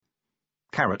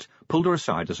Carrot pulled her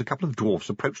aside as a couple of dwarfs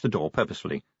approached the door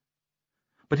purposefully.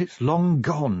 "But it's long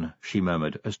gone," she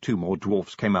murmured, as 2 more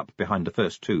dwarfs came up behind the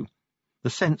first 2. "The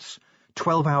scent's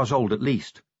 12 hours old at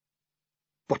least."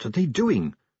 "What are they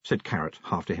doing?" said Carrot,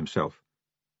 half to himself.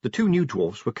 The 2 new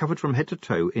dwarfs were covered from head to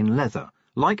toe in leather,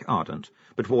 like Ardent,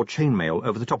 but wore chainmail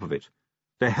over the top of it.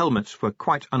 Their helmets were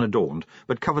quite unadorned,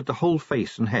 but covered the whole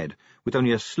face and head, with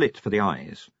only a slit for the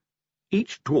eyes.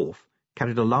 Each dwarf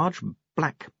carried a large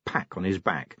black pack on his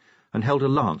back, and held a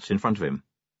lance in front of him.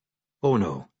 "Oh,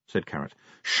 no," said Carrot.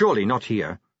 "Surely not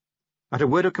here." At a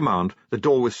word of command, the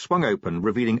door was swung open,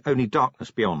 revealing only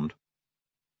darkness beyond.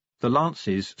 The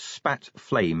lances spat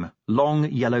flame, long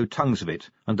yellow tongues of it,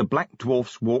 and the black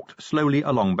dwarfs walked slowly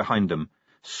along behind them.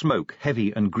 Smoke,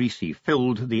 heavy and greasy,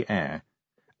 filled the air.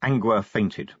 Angua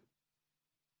fainted.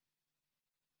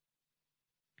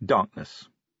 Darkness.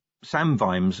 Sam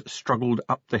Vimes struggled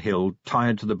up the hill,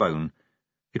 tired to the bone.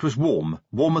 It was warm,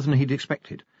 warmer than he'd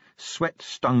expected. Sweat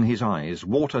stung his eyes,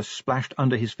 water splashed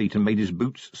under his feet and made his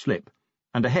boots slip.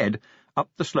 And ahead, up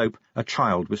the slope, a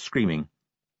child was screaming.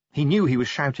 He knew he was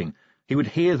shouting. He would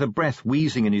hear the breath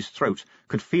wheezing in his throat,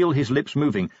 could feel his lips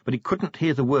moving, but he couldn't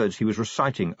hear the words he was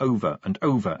reciting over and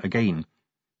over again.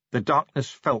 The darkness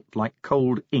felt like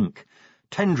cold ink.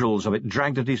 Tendrils of it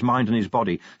dragged at his mind and his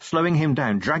body, slowing him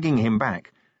down, dragging him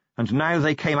back. And now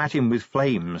they came at him with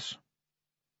flames.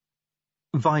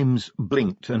 Vimes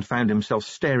blinked and found himself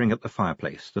staring at the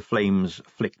fireplace. The flames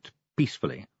flicked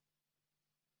peacefully.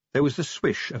 There was the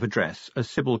swish of a dress as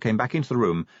Sybil came back into the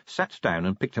room, sat down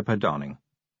and picked up her darning.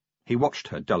 He watched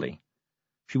her dully.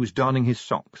 She was darning his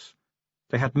socks.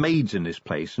 They had maids in this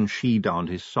place, and she darned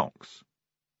his socks.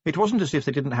 It wasn't as if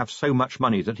they didn't have so much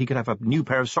money that he could have a new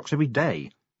pair of socks every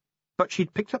day. But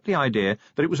she'd picked up the idea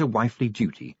that it was a wifely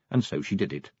duty, and so she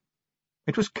did it.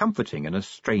 It was comforting in a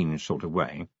strange sort of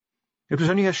way. It was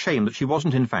only a shame that she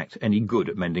wasn't in fact any good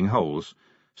at mending holes,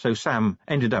 so Sam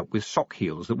ended up with sock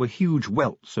heels that were huge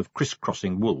welts of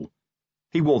criss-crossing wool.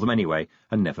 He wore them anyway,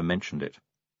 and never mentioned it.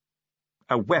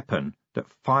 "A weapon that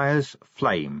fires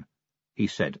flame," he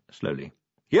said slowly.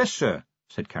 "Yes, sir,"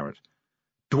 said Carrot.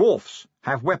 "Dwarfs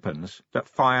have weapons that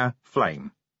fire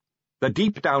flame. The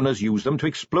deep-downers use them to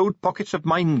explode pockets of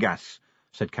mine gas,"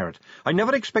 said Carrot. "I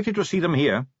never expected to see them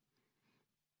here."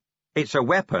 "It's a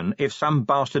weapon if some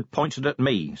bastard points it at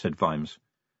me," said Vimes.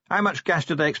 "How much gas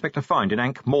did they expect to find in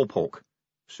Ankh-Morpork?"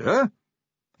 "Sir?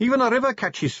 Even a river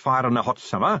catches fire in a hot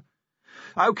summer."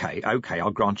 Okay,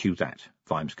 I'll grant you that,"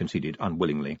 Vimes conceded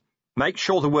unwillingly. "Make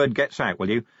sure the word gets out, will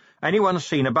you? Anyone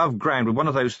seen above ground with one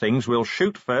of those things will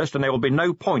shoot first, and there will be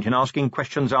no point in asking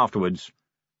questions afterwards."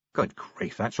 "Good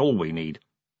grief, that's all we need."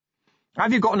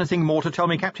 "Have you got anything more to tell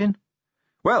me, Captain?"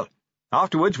 "Well,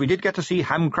 afterwards we did get to see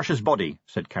Hamcrusher's body,"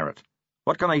 said Carrot.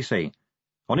 "What can I say?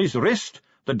 On his wrist,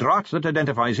 the drat that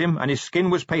identifies him, and his skin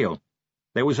was pale.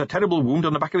 There was a terrible wound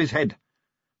on the back of his head.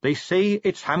 They say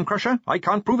it's Hamcrusher. I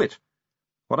can't prove it.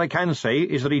 What I can say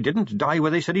is that he didn't die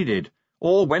where they said he did,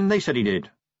 or when they said he did."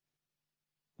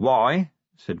 "Why?"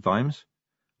 said Vimes.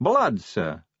 "Blood,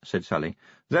 sir," said Sally.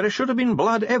 "There should have been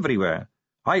blood everywhere.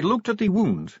 I looked at the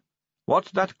wound. What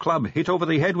that club hit over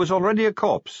the head was already a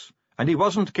corpse, and he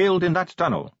wasn't killed in that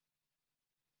tunnel."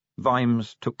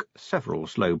 Vimes took several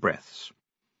slow breaths.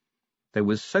 There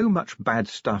was so much bad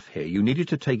stuff here you needed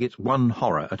to take it one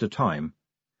horror at a time.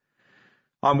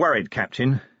 "I'm worried,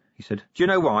 Captain," he said. "Do you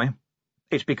know why?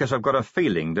 It's because I've got a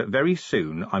feeling that very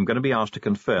soon I'm going to be asked to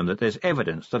confirm that there's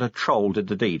evidence that a troll did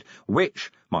the deed,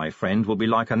 which, my friend, will be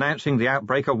like announcing the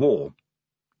outbreak of war."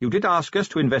 "You did ask us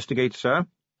to investigate, sir,"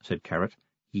 said Carrot.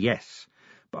 "Yes,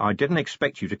 but I didn't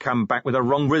expect you to come back with a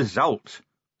wrong result.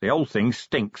 The whole thing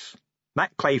stinks.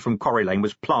 That clay from Quarry Lane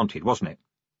was planted, wasn't it?"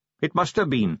 "It must have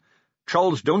been.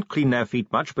 Trolls don't clean their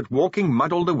feet much, but walking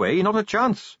mud all the way, not a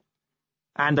chance."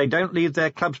 "And they don't leave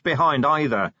their clubs behind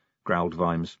either," growled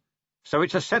Vimes. "So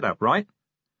it's a set-up, right?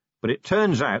 But it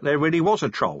turns out there really was a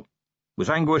troll. Was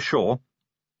Angua sure?"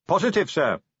 "Positive,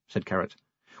 sir," said Carrot.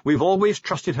 "We've always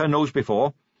trusted her nose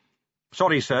before.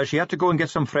 Sorry, sir, she had to go and get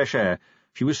some fresh air.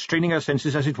 She was straining her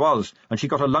senses as it was, and she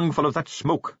got a lungful of that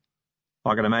smoke."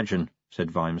 "I can imagine," said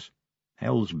Vimes.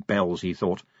 Hell's bells, he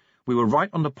thought. We were right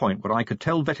on the point where I could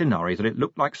tell Veterinary that it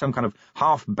looked like some kind of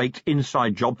half-baked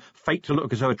inside job, faked to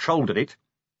look as though a troll did it,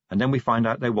 and then we find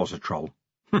out there was a troll.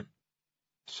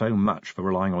 So much for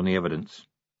relying on the evidence.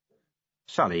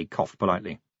 Sally coughed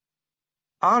politely.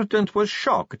 "Ardent was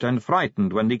shocked and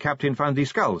frightened when the captain found the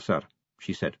skull, sir,"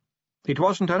 she said. "It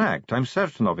wasn't an act, I'm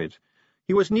certain of it.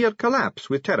 He was near collapse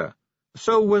with terror.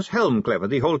 So was Helmclever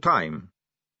the whole time."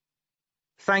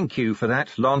 "Thank you for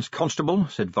that, Lance Constable,"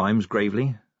 said Vimes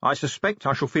gravely. I suspect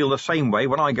I shall feel the same way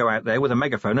when I go out there with a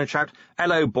megaphone and shout,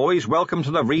 'Hello, boys, welcome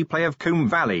to the replay of Koom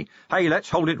Valley. Hey,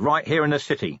 let's hold it right here in the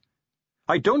city.'"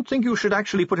 "I don't think you should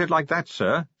actually put it like that,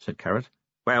 sir," said Carrot.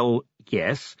 "Well,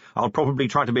 yes, I'll probably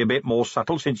try to be a bit more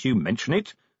subtle since you mention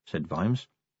it," said Vimes.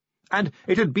 "And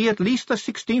it'd be at least the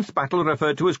 16th battle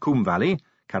referred to as Koom Valley,"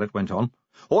 Carrot went on,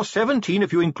 "or 17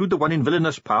 if you include the one in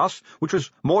Villainous Pass, which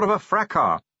was more of a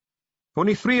fracas.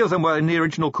 Only 3 of them were in the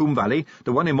original Koom Valley,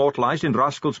 the one immortalised in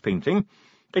Rascal's painting.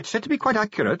 It's said to be quite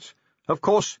accurate. Of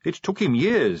course, it took him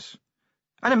years."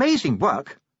 "An amazing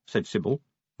work," said Sybil,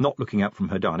 not looking up from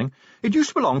her darning. "It used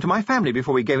to belong to my family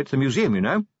before we gave it to the museum, you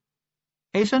know."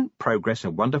 "Isn't progress a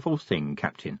wonderful thing,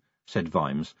 Captain?" said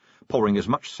Vimes, pouring as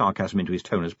much sarcasm into his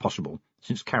tone as possible,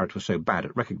 since Carrot was so bad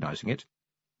at recognising it.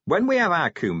 "When we have our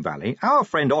Koom Valley, our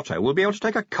friend Otto will be able to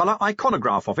take a colour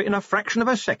iconograph of it in a fraction of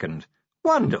a second.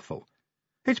 Wonderful!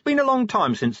 It's been a long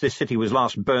time since this city was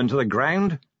last burned to the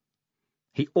ground."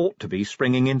 He ought to be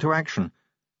springing into action.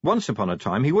 Once upon a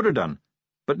time he would have done,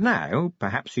 but now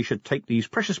perhaps he should take these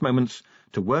precious moments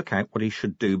to work out what he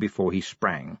should do before he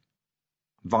sprang.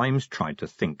 Vimes tried to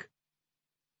think.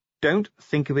 "Don't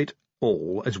think of it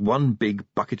all as one big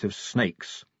bucket of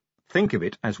snakes. Think of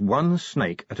it as one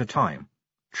snake at a time.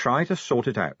 Try to sort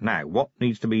it out. Now, what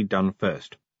needs to be done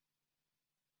first?"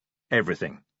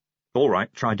 "Everything." "All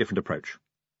right, try a different approach."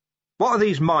 "What are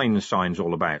these mine signs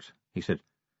all about?" he said.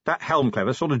 "That helm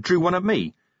clever sort of drew one at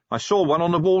me. I saw one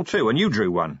on the wall too, and you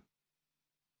drew one."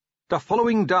 "The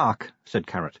following dark," said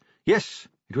Carrot. "Yes,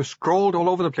 it was scrawled all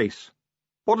over the place."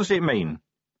 "What does it mean?"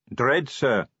 "Dread,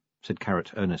 sir," said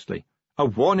Carrot earnestly. "A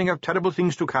warning of terrible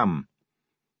things to come."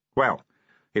 "Well,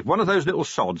 if one of those little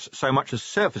sods so much as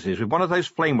surfaces with one of those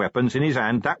flame weapons in his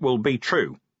hand, that will be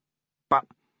true." "But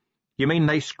you mean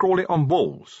they scrawl it on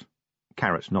walls?"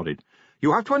 Carrot nodded.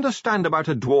 "You have to understand about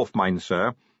a dwarf mine,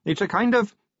 sir. It's a kind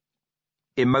of—"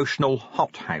 Emotional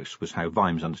hothouse was how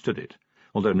Vimes understood it,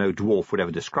 although no dwarf would ever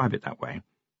describe it that way.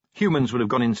 Humans would have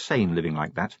gone insane living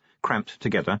like that, cramped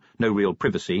together, no real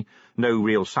privacy, no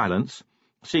real silence,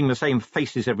 seeing the same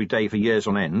faces every day for years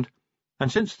on end,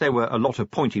 and since there were a lot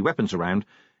of pointy weapons around,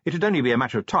 it would only be a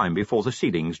matter of time before the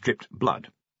ceilings dripped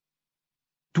blood.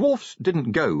 Dwarfs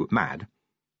didn't go mad.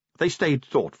 They stayed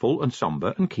thoughtful and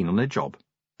sombre and keen on their job,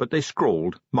 but they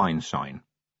scrawled mine sign.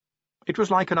 It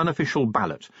was like an unofficial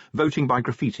ballot, voting by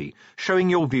graffiti, showing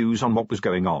your views on what was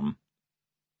going on.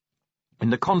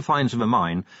 In the confines of a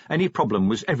mine, any problem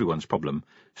was everyone's problem.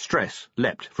 Stress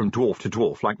leapt from dwarf to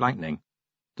dwarf like lightning.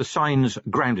 The signs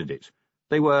grounded it.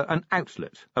 They were an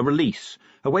outlet, a release,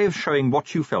 a way of showing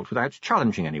what you felt without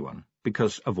challenging anyone,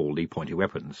 because of all the pointy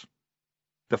weapons.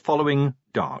 The following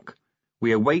dark.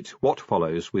 We await what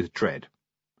follows with dread.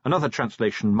 Another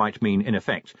translation might mean, in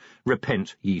effect,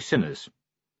 repent, ye sinners.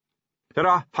 "There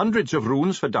are hundreds of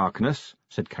runes for darkness,"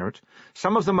 said Carrot.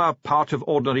 "Some of them are part of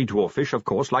ordinary dwarfish, of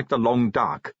course, like the long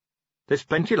dark. There's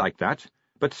plenty like that,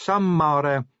 but some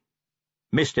are,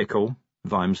 mystical,"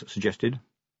 Vimes suggested.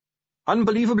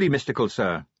 "Unbelievably mystical,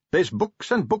 sir. There's books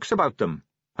and books about them,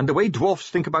 and the way dwarfs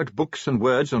think about books and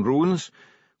words and runes,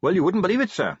 well, you wouldn't believe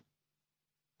it, sir.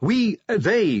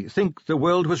 They think the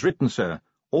world was written, sir.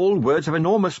 All words have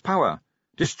enormous power.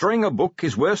 Destroying a book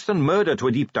is worse than murder to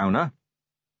a deep-downer."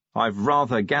 "I've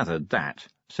rather gathered that,"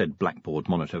 said Blackboard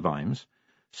Monitor Vimes.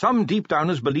 "Some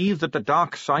deep-downers believe that the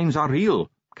dark signs are real,"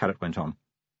 Carrot went on.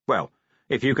 "Well,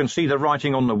 if you can see the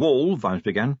writing on the wall," Vimes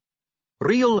began.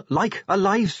 "Real like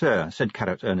alive, sir," said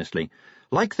Carrot earnestly.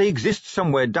 "Like they exist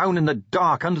somewhere down in the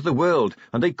dark under the world,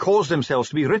 and they cause themselves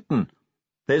to be written.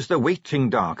 There's the waiting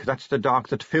dark, that's the dark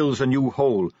that fills a new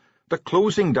hole. The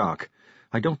closing dark,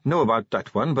 I don't know about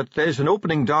that one, but there's an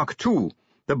opening dark too.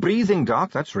 The breathing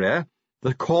dark, that's rare.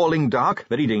 The calling dark,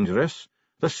 very dangerous.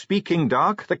 The speaking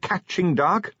dark, the catching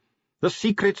dark. The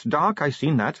secret dark, I've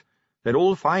seen that. They're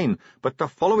all fine, but the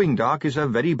following dark is a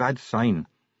very bad sign.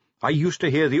 I used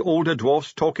to hear the older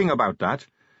dwarfs talking about that.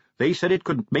 They said it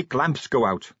could make lamps go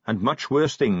out, and much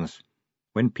worse things.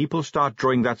 When people start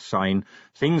drawing that sign,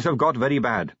 things have got very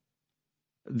bad.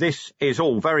 This is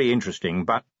all very interesting,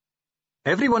 but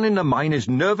everyone in the mine is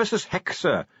nervous as heck,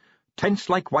 sir. Tense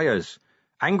like wires.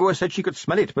 Angua said she could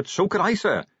smell it, but so could I,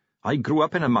 sir. I grew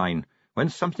up in a mine. When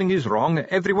something is wrong,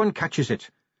 everyone catches it.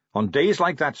 On days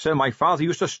like that, sir, my father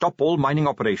used to stop all mining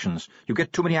operations. You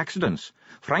get too many accidents.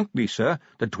 Frankly, sir,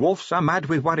 the dwarfs are mad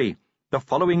with worry. The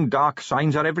following dark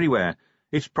signs are everywhere.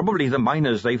 It's probably the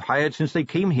miners they've hired since they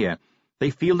came here. They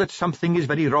feel that something is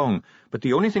very wrong, but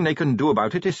the only thing they can do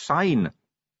about it is sign.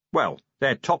 Well,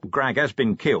 their top grag has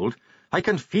been killed. I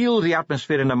can feel the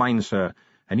atmosphere in the mine, sir.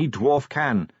 Any dwarf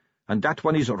can. And that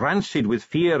one is rancid with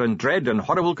fear and dread and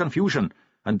horrible confusion.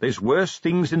 and there's worse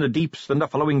things in the deeps than the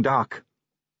following dark."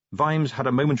 Vimes had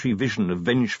a momentary vision of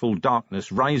vengeful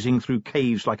darkness rising through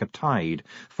caves like a tide,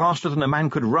 faster than a man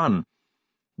could run.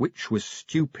 Which was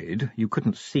stupid. You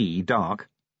couldn't see dark.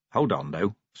 Hold on,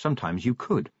 though. Sometimes you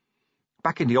could.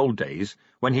 Back in the old days,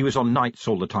 when he was on nights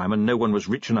all the time and no one was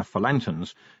rich enough for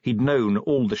lanterns, he'd known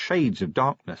all the shades of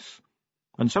darkness.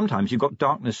 And sometimes you got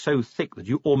darkness so thick that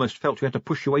you almost felt you had to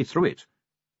push your way through it.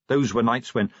 Those were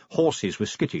nights when horses were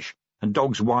skittish, and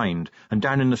dogs whined, and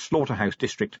down in the slaughterhouse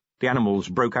district the animals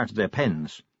broke out of their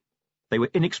pens. They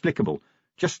were inexplicable,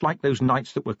 just like those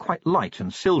nights that were quite light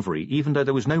and silvery, even though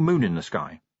there was no moon in the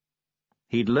sky.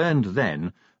 He'd learned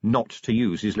then not to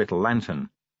use his little lantern.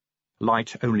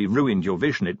 Light only ruined your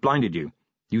vision, it blinded you.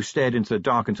 You stared into the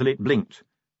dark until it blinked.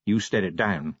 You stared it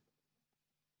down.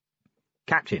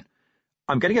 "Captain,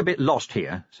 I'm getting a bit lost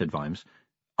here," said Vimes.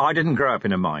 "I didn't grow up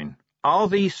in a mine. Are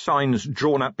these signs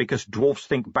drawn up because dwarfs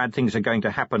think bad things are going to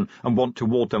happen and want to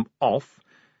ward them off,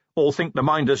 or think the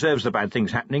mine deserves the bad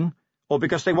things happening, or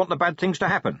because they want the bad things to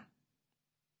happen?"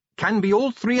 "Can be all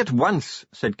three at once,"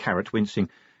 said Carrot, wincing.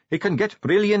 "It can get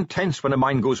really intense when a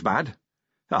mine goes bad."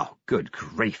 "Oh, good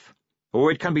grief." "Oh,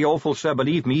 it can be awful, sir,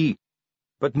 believe me.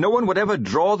 But no one would ever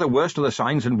draw the worst of the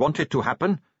signs and want it to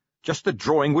happen. Just the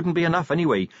drawing wouldn't be enough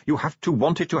anyway. You have to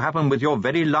want it to happen with your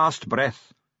very last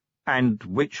breath." "And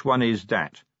which one is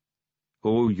that?"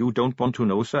 "Oh, you don't want to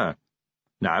know, sir."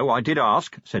 "No, I did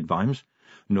ask," said Vimes.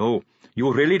 "No,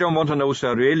 you really don't want to know,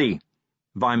 sir, really."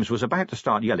 Vimes was about to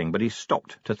start yelling, but he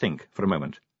stopped to think for a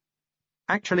moment.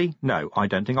 "Actually, no, I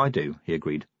don't think I do," he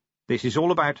agreed. "This is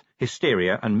all about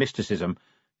hysteria and mysticism.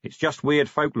 It's just weird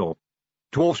folklore.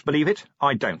 Dwarfs believe it,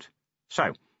 I don't.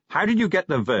 So, how did you get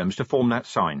the Vimes to form that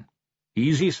sign?"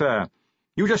 "Easy, sir.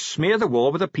 You just smear the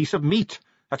wall with a piece of meat.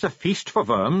 That's a feast for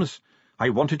Vimes. I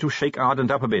wanted to shake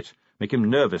Ardent up a bit, make him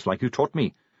nervous like you taught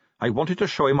me. I wanted to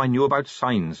show him I knew about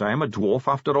signs. I am a dwarf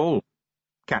after all.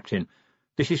 Captain,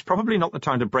 this is probably not the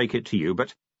time to break it to you,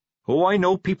 but— Oh, I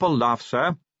know people laugh,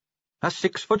 sir. A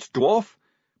 6-foot dwarf?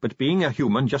 But being a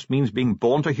human just means being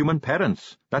born to human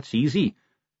parents. That's easy.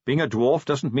 Being a dwarf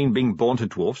doesn't mean being born to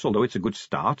dwarfs, although it's a good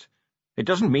start. It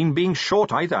doesn't mean being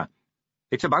short either.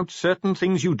 It's about certain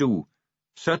things you do,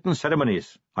 certain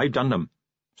ceremonies. I've done them.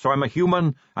 So I'm a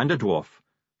human and a dwarf.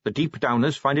 The deep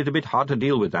downers find it a bit hard to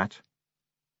deal with that."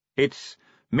 "It's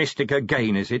mystic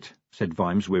again, is it?" said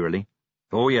Vimes wearily.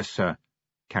 "Oh, yes, sir."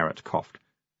 Carrot coughed.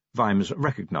 Vimes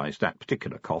recognized that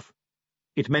particular cough.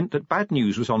 It meant that bad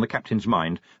news was on the captain's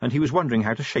mind, and he was wondering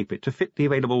how to shape it to fit the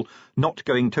available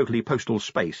not-going-totally-postal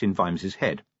space in Vimes's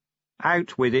head.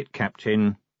 "Out with it,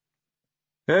 Captain."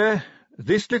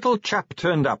 This little chap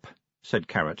turned up," said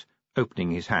Carrot,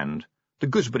 opening his hand. The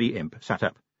gooseberry imp sat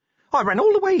up. "I ran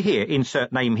all the way here,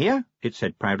 insert name here," it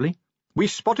said proudly. "We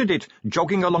spotted it,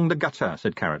 jogging along the gutter,"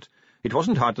 said Carrot. "It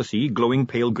wasn't hard to see, glowing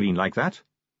pale green like that."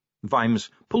 Vimes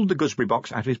pulled the gooseberry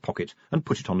box out of his pocket and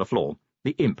put it on the floor.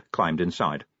 The imp climbed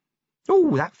inside.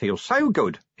 "Oh, that feels so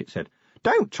good," it said.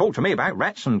 "Don't talk to me about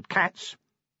rats and cats."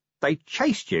 "They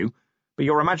chased you, but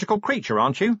you're a magical creature,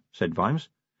 aren't you?" said Vimes.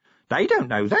 "They don't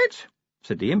know that,"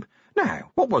 said the imp.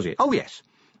 "Now, what was it? Oh, yes.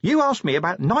 You asked me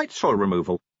about night soil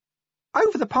removal.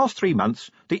 Over the past 3 months,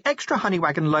 the extra honey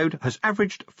wagon load has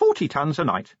averaged 40 tons a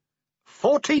night."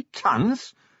 40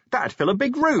 tons? That'd fill a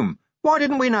big room. Why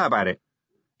didn't we know about it?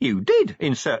 "You did,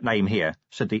 insert name here,"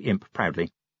 said the imp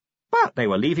proudly. "But they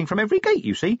were leaving from every gate,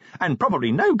 you see, and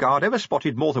probably no guard ever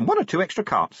spotted more than 1 or 2 extra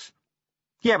carts."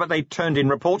 "Yeah, but they turned in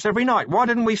reports every night. Why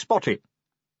didn't we spot it?"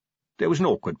 There was an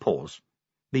awkward pause.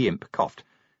 The imp coughed.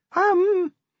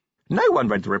 No one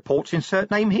read the reports, insert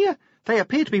name here. They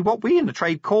appear to be what we in the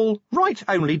trade call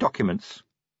write-only documents."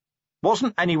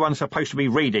 "Wasn't anyone supposed to be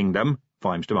reading them?"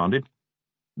 Vimes demanded.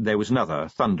 There was another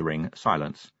thundering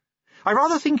silence. "I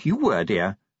rather think you were,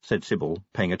 dear," said Sybil,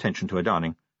 paying attention to her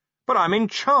darning. "But I'm in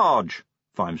charge,"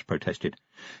 Vimes protested.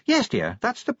 "Yes, dear,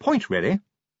 that's the point, really."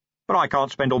 "But I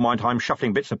can't spend all my time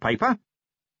shuffling bits of paper."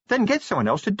 "Then get someone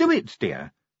else to do it,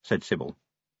 dear," said Sybil.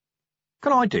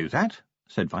 "Can I do that?"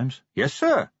 said Vimes. "Yes,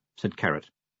 sir," said Carrot.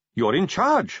 "You're in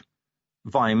charge."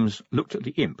 Vimes looked at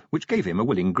the imp, which gave him a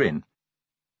willing grin.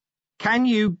 "Can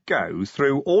you go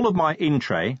through all of my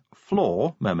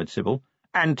floor, murmured Sybil,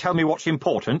 "and tell me what's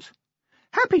important?"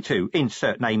 "Happy to,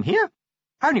 insert name here.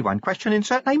 Only one question,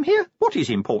 insert name here. What is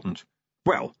important?"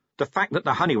 "Well, the fact that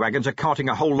the honey wagons are carting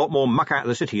a whole lot more muck out of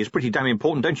the city is pretty damn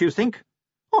important, don't you think?"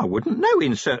 "I wouldn't know,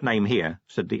 insert name here,"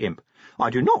 said the imp.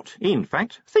 "I do not, in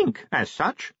fact, think as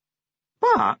such.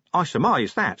 But I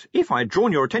surmise that, if I had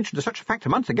drawn your attention to such a fact a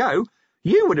month ago,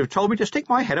 you would have told me to stick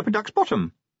my head up a duck's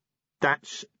bottom."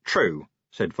 "That's true,"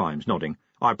 said Vimes, nodding.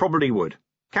 "I probably would.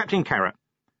 Captain Carrot."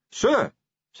 "Sir,"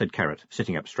 said Carrot,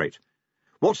 sitting up straight.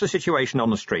 "What's the situation on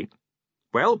the street?"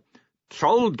 "Well,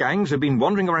 troll gangs have been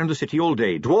wandering around the city all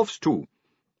day, dwarfs too.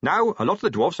 Now, a lot of the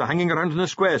dwarfs are hanging around in the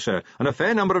square, sir, and a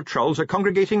fair number of trolls are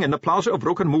congregating in the Plaza of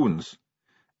Broken Moons."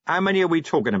 "How many are we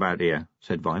talking about here?"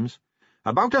 said Vimes.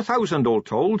 "About 1,000, all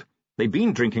told. They've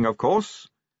been drinking, of course."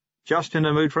 "Just in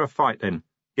the mood for a fight, then?"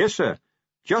 "Yes, sir.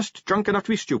 Just drunk enough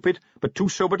to be stupid, but too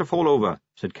sober to fall over,"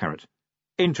 said Carrot.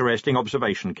 "Interesting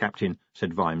observation, Captain,"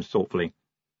 said Vimes thoughtfully.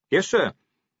 "Yes, sir.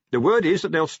 The word is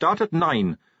that they'll start at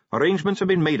 9. Arrangements have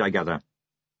been made, I gather."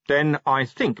 "Then I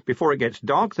think before it gets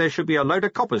dark there should be a load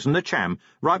of coppers and the cham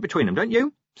right between them, don't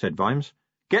you?" said Vimes.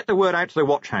 "Get the word out to the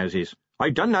watch-houses."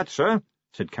 "I've done that, sir,"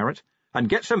 said Carrot. "And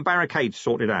get some barricades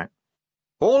sorted out."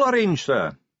 "All arranged,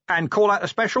 sir. And call out the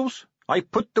specials?" "I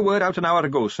put the word out an hour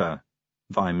ago, sir."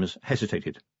 Vimes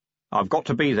hesitated. "I've got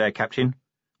to be there, Captain."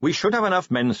 "We should have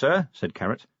enough men, sir," said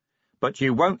Carrot. "But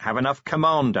you won't have enough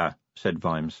commander," said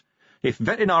Vimes. "If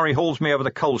veterinary hauls me over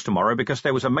the coals tomorrow because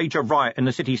there was a major riot in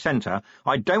the city centre,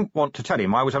 I don't want to tell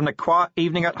him I was having a quiet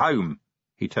evening at home."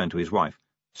 He turned to his wife.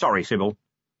 "Sorry, Sybil."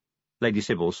 Lady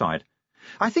Sybil sighed.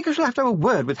 "I think I shall have to have a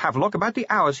word with Havelock about the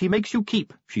hours he makes you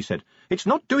keep," she said. "It's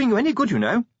not doing you any good, you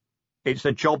know." "It's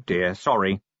the job, dear.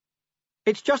 Sorry."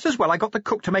 "It's just as well I got the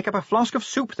cook to make up a flask of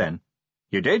soup, then."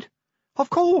 "You did?" "Of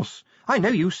course. I know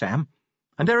you, Sam.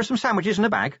 And there are some sandwiches in a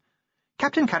bag.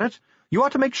 Captain Carrot, you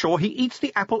are to make sure he eats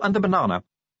the apple and the banana.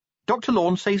 Dr.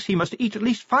 Lawn says he must eat at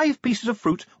least 5 pieces of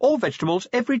fruit or vegetables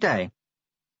every day."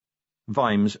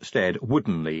 Vimes stared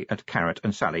woodenly at Carrot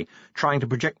and Sally, trying to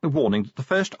project the warning that the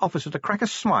first officer to crack a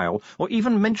smile or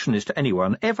even mention this to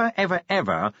anyone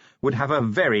ever would have a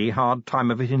very hard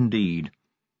time of it indeed.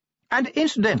 "And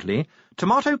incidentally,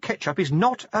 tomato ketchup is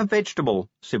not a vegetable,"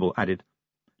 Sybil added.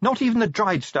 "Not even the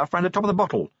dried stuff round the top of the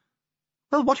bottle."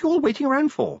 "Well, what are you all waiting around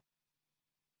for?"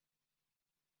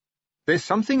 "There's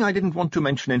something I didn't want to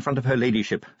mention in front of her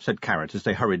ladyship," said Carrot as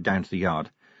they hurried down to the yard.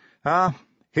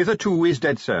 Hitherto is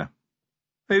dead, sir."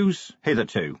 "Who's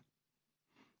hitherto?"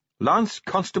 "Lance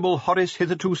Constable Horace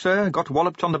Hitherto, sir, got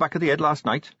walloped on the back of the head last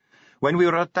night, when we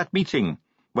were at that meeting,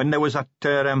 when there was that,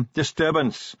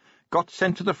 disturbance. Got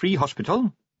sent to the Free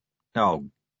Hospital." "Oh,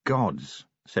 gods,"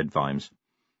 said Vimes.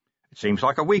 "It seems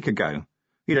like a week ago.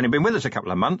 He'd only been with us a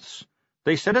couple of months.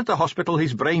 They said at the hospital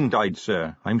his brain died,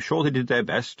 sir. I'm sure they did their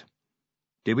best."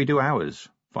 "Did we do ours?"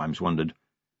 Vimes wondered.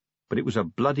 But it was a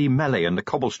bloody melee, and the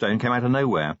cobblestone came out of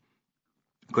nowhere.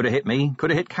 Could have hit me, could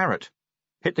have hit Carrot.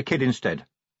 Hit the kid instead.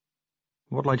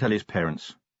 What'll I tell his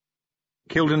parents?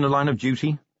 Killed in the line of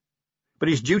duty? But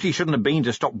his duty shouldn't have been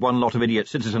to stop one lot of idiot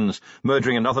citizens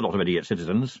murdering another lot of idiot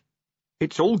citizens.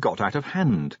 It's all got out of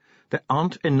hand. There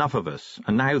aren't enough of us,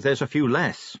 and now there's a few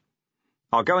less.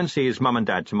 "I'll go and see his mum and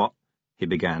dad tomorrow," he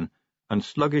began, and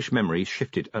sluggish memories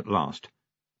shifted at last.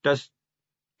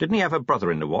 Didn't he have a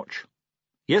brother in the watch?"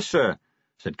 "Yes, sir,"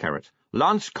 said Carrot.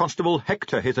 "Lance Constable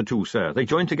Hector hitherto, sir. They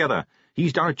joined together.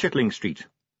 He's down at Chittling Street.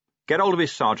 Get hold of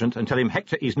his sergeant and tell him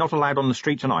Hector is not allowed on the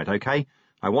street tonight, OK?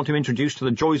 I want him introduced to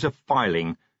the joys of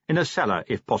filing, in a cellar,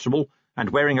 if possible, and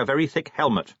wearing a very thick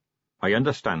helmet." "I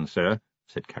understand, sir,"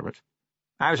 said Carrot.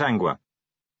 "How's Angua?"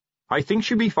 "I think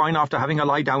she'll be fine after having a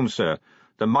lie down, sir.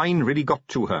 The mine really got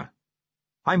to her."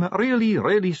 "I'm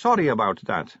really sorry about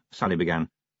that," Sally began.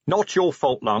 "Not your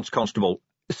fault, Lance Constable."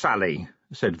 "Sally,"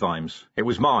 said Vimes. "It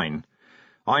was mine.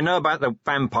 I know about the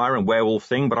vampire and werewolf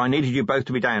thing, but I needed you both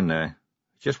to be down there.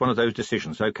 It's just one of those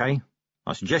decisions, OK?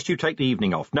 I suggest you take the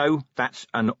evening off. No, that's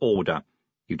an order.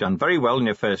 You've done very well in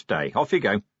your first day. Off you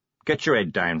go. Get your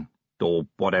head down, or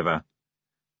whatever."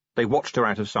 They watched her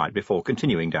out of sight before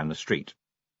continuing down the street.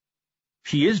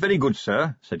 "She is very good,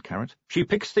 sir," said Carrot. "She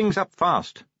picks things up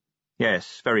fast."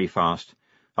 "Yes, very fast.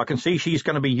 I can see she's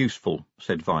going to be useful,"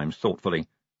 said Vimes thoughtfully.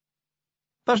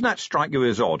 "Doesn't that strike you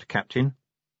as odd, Captain?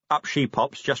 Up she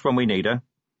pops just when we need her."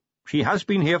 "She has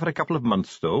been here for a couple of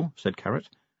months, though," said Carrot,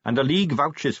 "and the League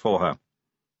vouches for her."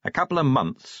 "A couple of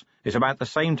months is about the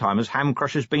same time as Ham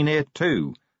Crusher's been here,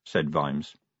 too," said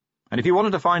Vimes. "And if you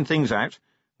wanted to find things out,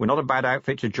 we're not a bad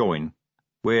outfit to join.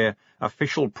 We're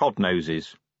official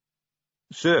prod-noses."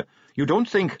 "Sir, you don't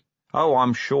think—" "Oh,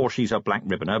 I'm sure she's a black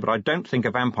ribboner, but I don't think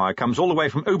a vampire comes all the way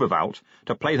from Uberwald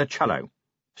to play the cello.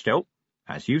 Still,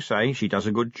 as you say, she does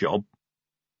a good job."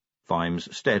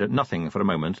 Vimes stared at nothing for a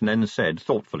moment and then said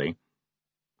thoughtfully,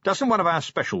 "Doesn't one of our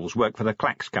specials work for the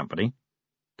Clacks Company?"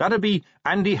 "That'd be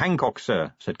Andy Hancock,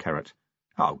 sir," said Carrot.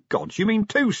 "Oh, gods, you mean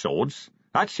 2 swords?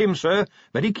 That's him, sir.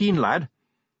 Very keen lad."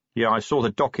 "Yeah, I saw the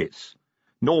dockets.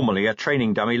 Normally a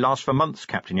training dummy lasts for months,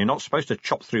 Captain. You're not supposed to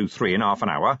chop through 3 in half an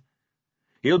hour."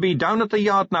 "He'll be down at the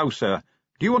yard now, sir.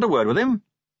 Do you want a word with him?"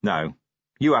 "No.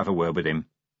 You have a word with him."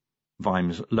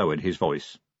 Vimes lowered his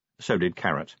voice. So did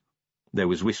Carrot. There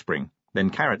was whispering. Then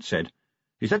Carrot said,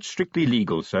 "Is that strictly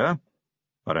legal, sir?"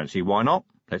 "I don't see why not.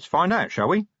 Let's find out, shall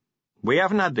we?" "We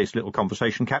haven't had this little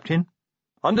conversation, Captain."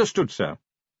 "Understood, sir."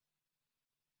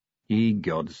 Ye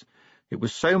gods, it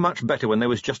was so much better when there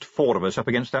was just 4 of us up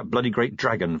against that bloody great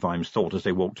dragon, Vimes thought as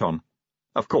they walked on.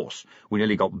 Of course, we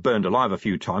nearly got burned alive a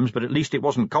few times, but at least it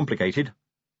wasn't complicated.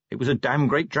 It was a damn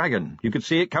great dragon. You could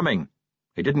see it coming.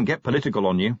 It didn't get political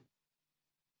on you.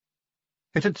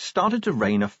 It had started to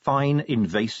rain a fine,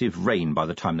 invasive rain by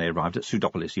the time they arrived at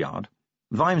Pseudopolis Yard.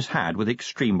 Vimes had, with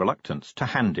extreme reluctance, to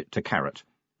hand it to Carrot.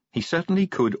 He certainly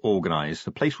could organise.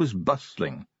 The place was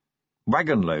bustling.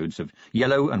 Wagon-loads of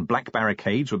yellow and black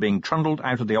barricades were being trundled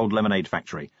out of the old lemonade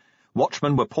factory.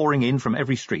 Watchmen were pouring in from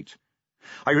every street.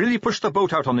 "I really pushed the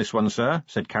boat out on this one, sir,"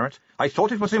 said Carrot. "I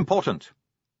thought it was important."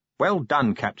 "Well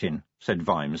done, Captain," said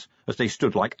Vimes, as they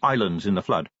stood like islands in the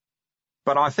flood.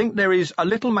 "But I think there is a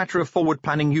little matter of forward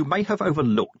planning you may have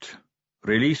overlooked."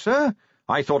 "Really, sir?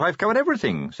 I thought I've covered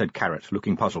everything," said Carrot,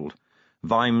 looking puzzled.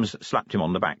 Vimes slapped him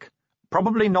on the back.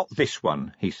 "Probably not this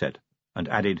one," he said, and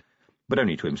added, but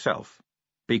only to himself,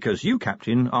 "because you,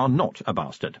 Captain, are not a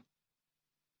bastard."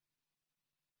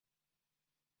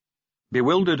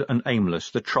 Bewildered and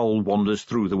aimless, the troll wanders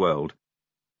through the world.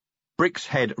 Brick's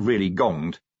head really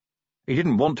gonged. He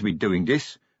didn't want to be doing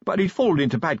this, but he'd fallen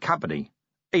into bad company.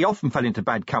 He often fell into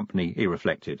bad company, he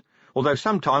reflected, although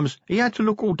sometimes he had to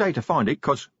look all day to find it,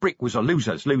 'cause Brick was a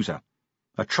loser's loser.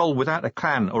 A troll without a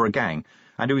clan or a gang,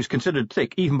 and who is considered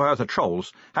thick even by other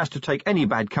trolls, has to take any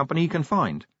bad company he can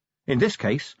find. In this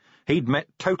case, he'd met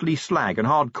totally slag and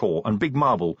hardcore and big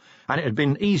marble, and it had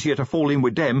been easier to fall in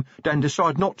with them than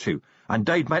decide not to, and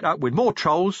they'd met up with more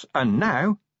trolls, and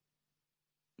now—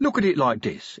 "Look at it like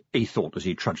this," he thought as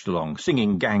he trudged along,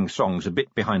 singing gang songs a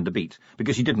bit behind the beat,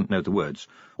 because he didn't know the words.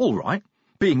 "All right,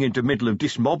 being in the middle of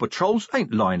this mob of trolls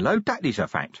ain't lying low, that is a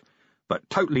fact. But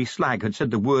totally slag had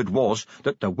said the word was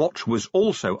that the watch was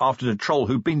also after the troll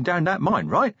who'd been down that mine,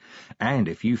 right? And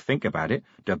if you think about it,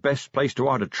 the best place to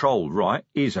hide a troll, right,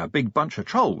 is a big bunch of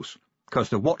trolls, 'cause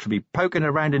the watch would be poking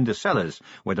around in the cellars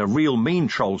where the real mean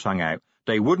trolls hung out.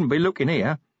 They wouldn't be looking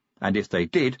here. And if they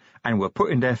did, and were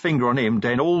putting their finger on him,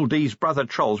 then all these brother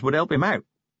trolls would help him out."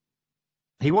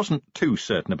 He wasn't too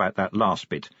certain about that last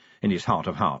bit, in his heart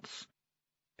of hearts.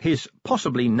 His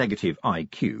possibly negative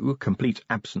IQ, complete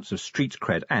absence of street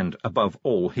cred, and, above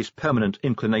all, his permanent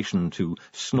inclination to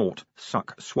snort,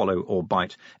 suck, swallow, or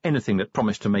bite anything that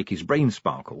promised to make his brain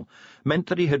sparkle, meant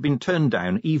that he had been turned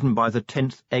down even by the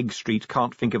 10th Egg Street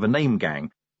can't-think-of-a-name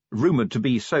gang, rumoured to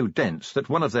be so dense that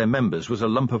one of their members was a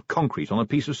lump of concrete on a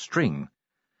piece of string.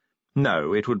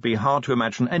 No, it would be hard to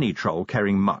imagine any troll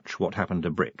caring much what happened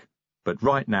to Brick. But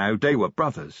right now they were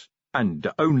brothers, and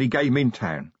the only game in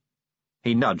town.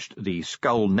 He nudged the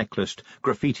skull-necklaced,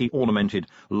 graffiti-ornamented,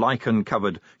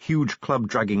 lichen-covered, huge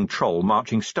club-dragging troll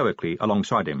marching stoically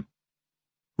alongside him.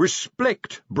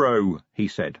 "Respect, bro," he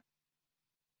said.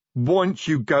 "Why'n't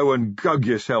you go and gug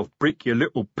yourself, Brick, you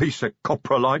little piece of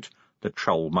coprolite?" the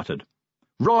troll muttered.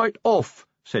 "Right off,"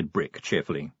 said Brick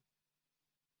cheerfully.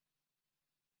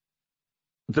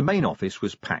 The main office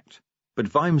was packed, but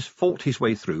Vimes fought his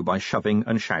way through by shoving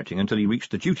and shouting until he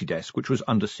reached the duty desk, which was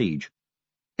under siege.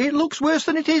 "It looks worse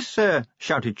than it is, sir,"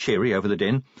 shouted Cheery over the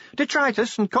din.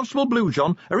 "Detritus and Constable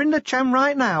Bluejohn are in the cham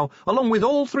right now, along with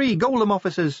all 3 Golem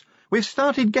officers. We've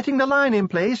started getting the line in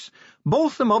place.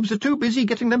 Both the mobs are too busy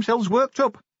getting themselves worked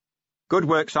up." "Good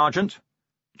work, Sergeant."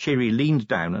 Cheery leaned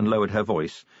down and lowered her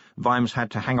voice. Vimes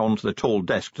had to hang on to the tall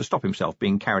desk to stop himself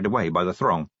being carried away by the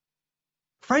throng.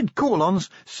 "Fred Corlon's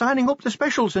signing up the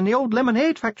specials in the old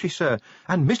lemonade factory, sir,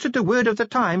 and Mr. De Word of the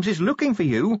Times is looking for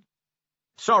you."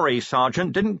 "Sorry,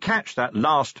 Sergeant, didn't catch that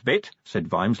last bit," said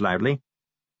Vimes loudly.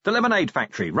 "The lemonade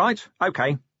factory, right?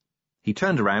 OK." He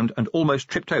turned around and almost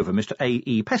tripped over Mr.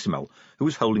 A.E. Pessimel, who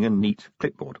was holding a neat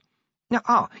clipboard.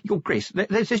 Your Grace,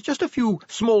 there's just a few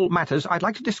small matters I'd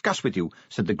like to discuss with you,"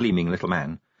 said the gleaming little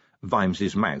man.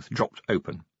 Vimes's mouth dropped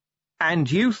open. "And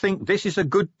you think this is a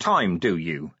good time, do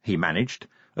you?" he managed,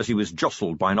 as he was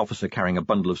jostled by an officer carrying a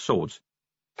bundle of swords.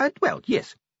 Well,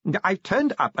 yes. I've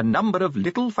turned up a number of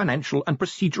little financial and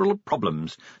procedural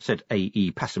problems," said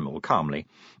A.E. Pessimel calmly,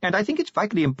 "and I think it's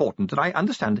vitally important that I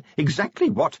understand exactly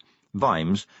what—"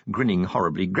 Vimes, grinning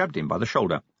horribly, grabbed him by the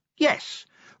shoulder. "Yes,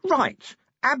 right.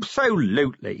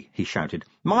 Absolutely," he shouted.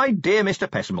 "My dear Mr.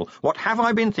 Pessimel, what have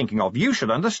I been thinking of? You should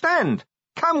understand.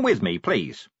 Come with me,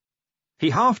 please."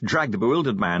 He half-dragged the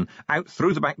bewildered man out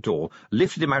through the back door,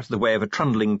 lifted him out of the way of a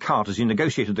trundling cart as he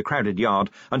negotiated the crowded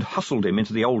yard, and hustled him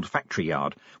into the old factory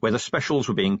yard, where the specials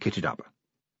were being kitted up.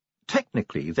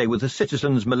 Technically, they were the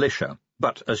citizens' militia,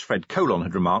 but, as Fred Colon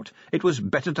had remarked, it was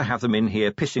better to have them in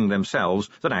here pissing themselves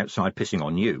than outside pissing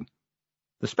on you.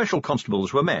 The special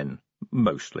constables were men,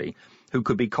 mostly, who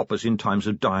could be coppers in times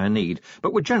of dire need,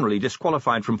 but were generally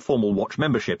disqualified from formal watch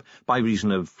membership by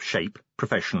reason of shape,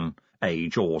 profession,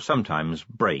 age, or sometimes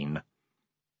brain.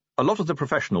 A lot of the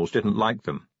professionals didn't like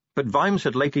them, but Vimes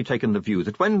had lately taken the view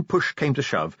that when push came to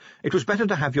shove, it was better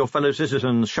to have your fellow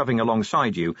citizens shoving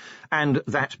alongside you, and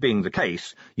that being the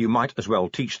case, you might as well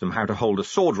teach them how to hold a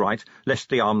sword right, lest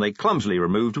the arm they clumsily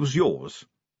removed was yours.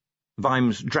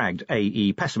 Vimes dragged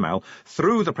A.E. Pessimal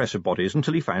through the press of bodies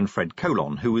until he found Fred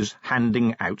Colon, who was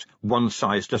handing out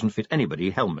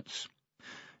one-size-doesn't-fit-anybody helmets.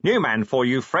 "New man for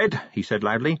you, Fred," he said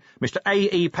loudly. "Mr.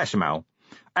 A.E. Pessimal.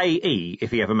 A.E.,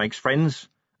 if he ever makes friends.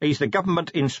 He's the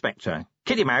government inspector.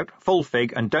 Kit him out, full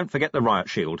fig, and don't forget the riot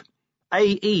shield.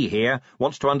 A.E. here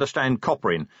wants to understand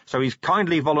coppering, so he's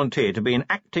kindly volunteered to be an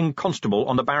acting constable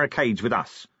on the barricades with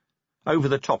us." Over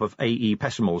the top of A.E.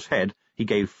 Pessimal's head, he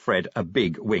gave Fred a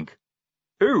big wink.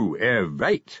 "Oh,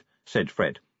 right," said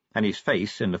Fred, and his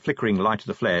face, in the flickering light of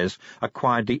the flares,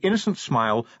 acquired the innocent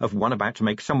smile of one about to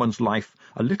make someone's life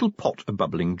a little pot of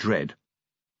bubbling dread.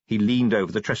 He leaned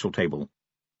over the trestle table.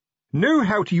 "Know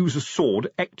how to use a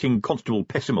sword, acting Constable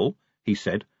Pessimal," he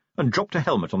said, and dropped a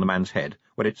helmet on the man's head,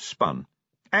 where it spun.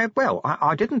 Well,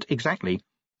 I didn't exactly,"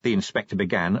 the inspector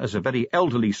began, as a very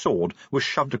elderly sword was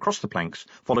shoved across the planks,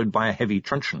 followed by a heavy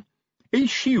truncheon. "A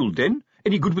shield, then?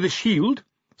 Any good with a shield?"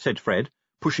 said Fred,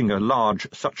 pushing a large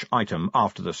such item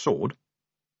after the sword.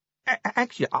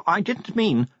 "Actually, I didn't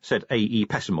mean," said A.E.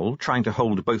 Pessimal, trying to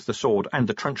hold both the sword and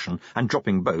the truncheon, and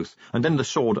dropping both, and then the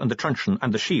sword and the truncheon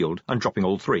and the shield, and dropping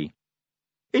all three.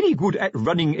 "Any good at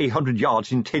running 100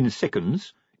 yards in 10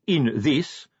 seconds? In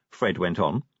this," Fred went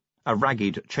on. A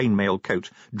ragged chainmail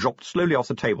coat dropped slowly off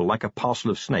the table like a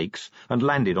parcel of snakes and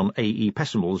landed on A.E.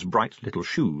 Pessimal's bright little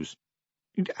shoes.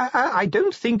 I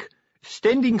don't think—"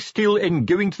 "Standing still and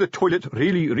going to the toilet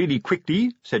really, really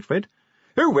quickly," said Fred.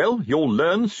 "Oh, well, you'll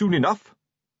learn soon enough."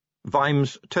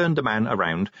 Vimes turned the man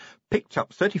around, picked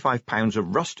up 35 pounds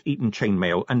of rust-eaten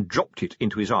chainmail and dropped it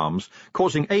into his arms,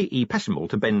 causing A.E. Pessimal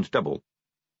to bend double.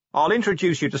 "I'll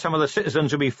introduce you to some of the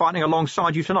citizens who'll be fighting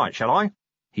alongside you tonight, shall I?"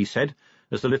 he said,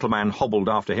 as the little man hobbled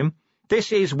after him.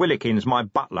 "This is Willikins, my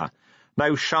butler.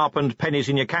 No sharpened pennies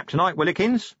in your cap tonight,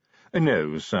 Willikins?"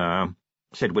 "No, sir,"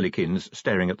 said Willikins,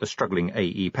 staring at the struggling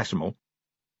A.E. Pessimal.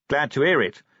 "Glad to hear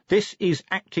it. This is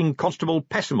Acting Constable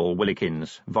Pessimal,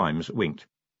 Willikins," Vimes winked.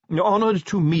 "Honoured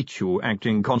to meet you,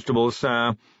 Acting Constable,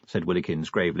 sir," said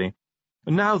Willikins gravely.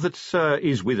 "Now that Sir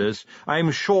is with us,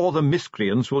 I'm sure the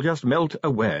miscreants will just melt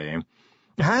away.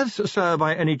 Has Sir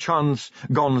by any chance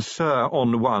gone Sir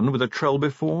on one with a troll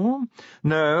before?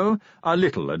 No? A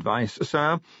little advice,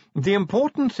 sir. The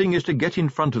important thing is to get in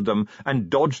front of them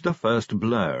and dodge the first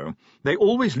blow. They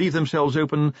always leave themselves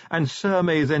open, and Sir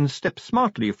may then step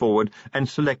smartly forward and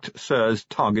select Sir's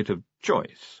target of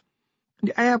choice."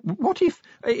 "What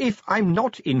if I'm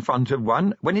not in front of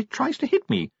one when it tries to hit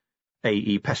me?"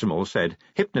 A.E. Pessimal said,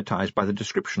 hypnotized by the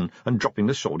description and dropping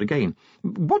the sword again.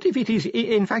 "What if it is,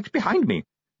 in fact, behind me?"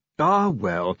 "Ah,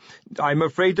 well, I'm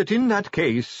afraid that in that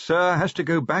case, Sir has to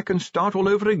go back and start all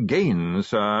over again,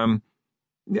 sir."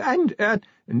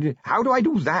 And how do I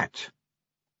do that?"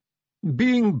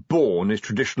 "Being born is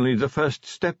traditionally the first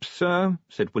step, sir,"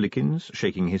 said Willikins,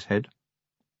 shaking his head.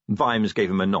 Vimes gave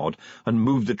him a nod and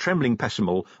moved the trembling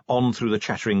Pessimal on through the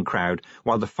chattering crowd,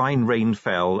 while the fine rain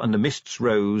fell and the mists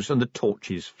rose and the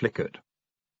torches flickered.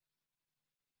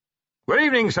 "Good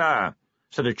evening, sir,"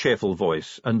 said a cheerful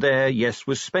voice, and there, yes,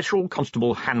 was Special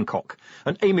Constable Hancock,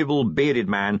 an amiable, bearded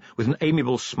man with an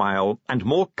amiable smile and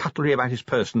more cutlery about his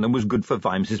person than was good for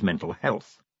Vimes's mental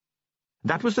health.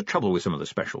 That was the trouble with some of the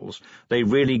specials. They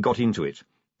really got into it.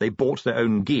 They bought their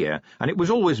own gear, and it was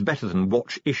always better than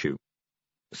watch issue.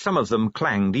 Some of them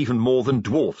clanged even more than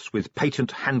dwarfs, with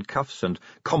patent handcuffs and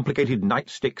complicated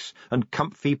nightsticks and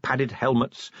comfy padded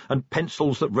helmets and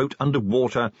pencils that wrote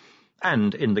underwater,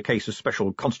 and, in the case of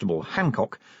Special Constable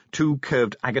Hancock, 2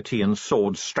 curved Agatean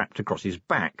swords strapped across his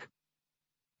back.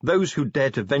 Those who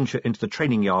dared to venture into the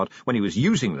training yard when he was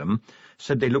using them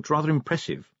said they looked rather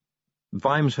impressive.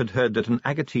 Vimes had heard that an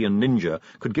Agatean ninja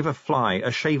could give a fly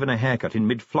a shave and a haircut in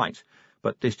mid-flight,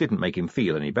 but this didn't make him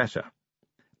feel any better.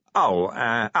 "Oh,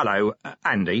 hello,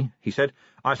 Andy," he said.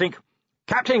 "I think—"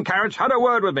 "Captain Carrott's had a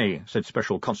word with me," said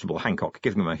Special Constable Hancock,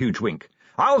 giving him a huge wink.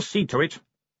 "I'll see to it."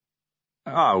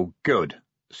 "Oh, good,"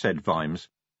 said Vimes,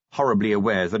 horribly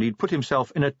aware that he'd put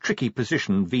himself in a tricky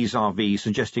position vis-à-vis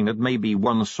suggesting that maybe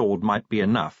one sword might be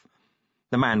enough.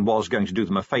 The man was going to do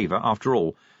them a favour, after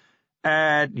all.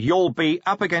 You'll be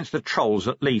up against the trolls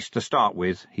at least to start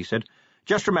with, he said.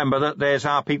 Just remember that there's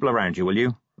our people around you, will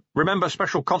you? Remember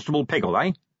Special Constable Piggle,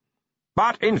 eh?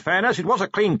 But, in fairness, it was a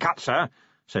clean cut, sir,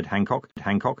 said Hancock.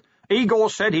 Igor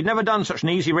said he'd never done such an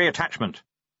easy reattachment.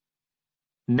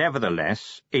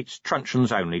 Nevertheless, it's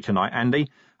truncheons only tonight, Andy,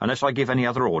 unless I give any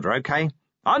other order, OK?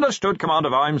 Understood, Commander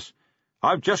Vimes.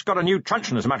 I've just got a new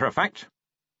truncheon, as a matter of fact.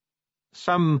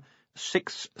 Some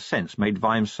sixth sense made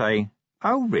Vimes say,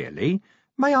 "Oh, really?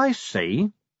 May I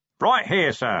see?" "Right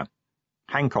here, sir."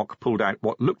 Hancock pulled out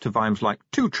what looked to Vimes like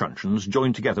two truncheons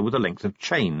joined together with a length of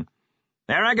chain.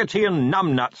 "They're Agatean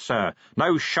numbnuts, sir.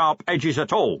 No sharp edges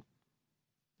at all."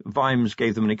 Vimes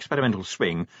gave them an experimental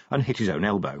swing and hit his own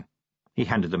elbow. He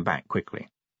handed them back quickly.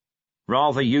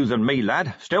 "Rather you than me,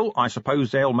 lad. Still, I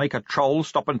suppose they'll make a troll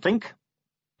stop and think."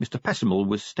 Mr. Pessimal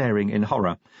was staring in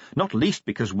horror, not least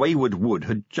because Wayward Wood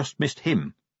had just missed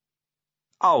him.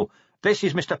 "Oh, this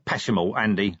is Mr. Pessimal,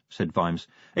 Andy," said Vimes.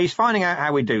 "He's finding out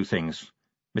how we do things.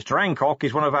 Mr. Hancock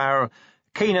is one of our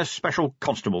keenest special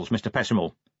constables, Mr.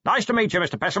 Pessimal." "Nice to meet you,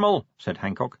 Mr. Pessimal," said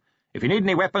Hancock. "If you need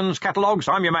any weapons catalogues,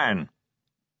 I'm your man."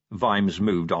 Vimes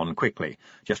moved on quickly,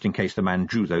 just in case the man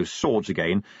drew those swords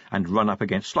again and run up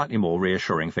against slightly more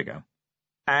reassuring figure.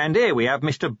 "And here we have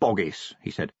Mr. Boggis,"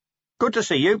 he said. "Good to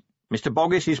see you. Mr.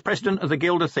 Boggis is president of the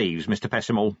Guild of Thieves, Mr.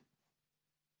 Pessimal."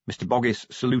 Mr. Boggis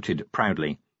saluted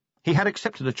proudly. He had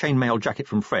accepted a chain-mail jacket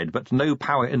from Fred, but no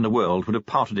power in the world would have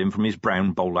parted him from his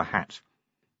brown bowler hat.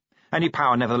 Any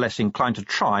power nevertheless inclined to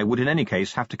try would in any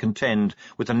case have to contend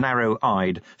with the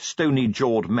narrow-eyed,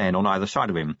 stony-jawed men on either side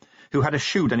of him, who had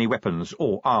eschewed any weapons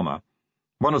or armour.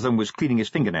 One of them was cleaning his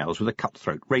fingernails with a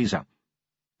cut-throat razor.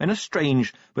 In a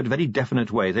strange but very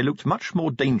definite way they looked much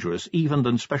more dangerous even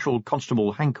than Special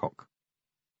Constable Hancock.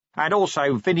 "And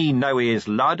also Vinnie No-Ears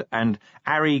Ludd, and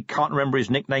Harry can't remember his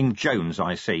nickname Jones,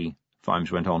 I see,"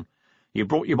 Vimes went on. "You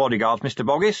brought your bodyguards, Mr.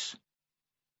 Boggis?"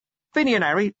 "Vinnie and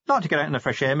Harry like to get out in the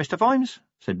fresh air, Mr. Vimes,"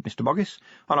 said Mr. Boggis.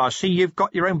 "And I see you've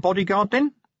got your own bodyguard,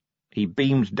 then?" He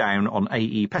beamed down on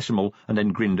A.E. Pessimal and then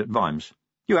grinned at Vimes.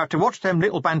 "You have to watch them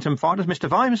little bantam fighters, Mr.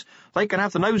 Vimes. They can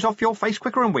have the nose off your face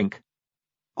quicker than wink.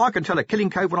 I can tell a killing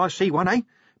cove when I see one, eh?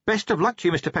 Best of luck to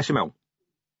you, Mr. Pessimal."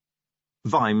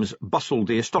 Vimes bustled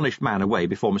the astonished man away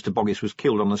before Mr. Boggis was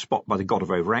killed on the spot by the god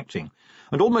of overacting,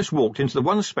 and almost walked into the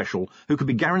one special who could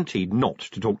be guaranteed not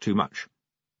to talk too much.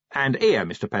 "And here,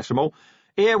 Mr. Pessimal,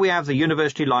 here we have the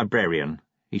university librarian,"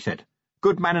 he said.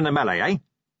 "Good man in a melee, eh?"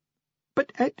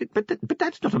 But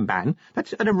that's not a man.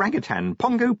 That's an orangutan,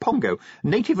 Pongo,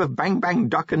 native of Bang Bang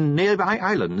Duck and nearby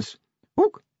islands."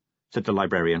 "Ook," said the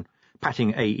librarian,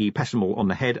 patting A.E. Pessimal on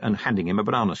the head and handing him a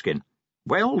banana skin.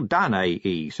 "Well done,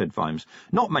 A.E., said Vimes.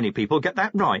 "Not many people get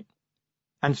that right."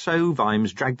 And so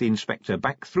Vimes dragged the inspector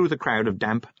back through the crowd of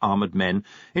damp, armoured men,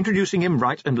 introducing him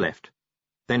right and left.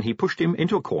 Then he pushed him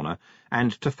into a corner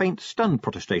and, to faint stunned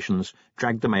protestations,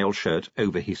 dragged the mail shirt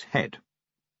over his head.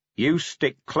 "You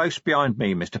stick close behind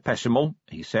me, Mr. Pessimal,"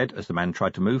 he said, as the man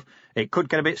tried to move. "It could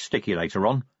get a bit sticky later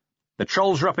on. The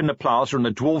trolls are up in the plaza and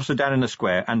the dwarfs are down in the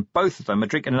square, and both of them are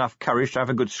drinking enough courage to have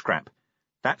a good scrap.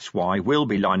 That's why we'll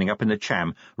be lining up in the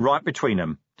cham, right between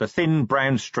them, the thin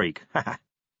brown streak. Ha-ha.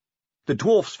 The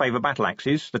dwarfs favour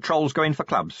battle-axes, the trolls go in for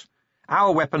clubs.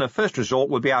 Our weapon of first resort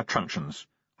will be our truncheons,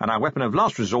 and our weapon of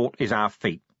last resort is our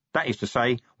feet. That is to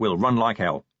say, we'll run like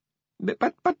hell."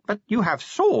 But you have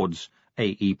swords,"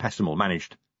 A.E. Pessimal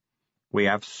managed. "We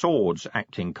have swords,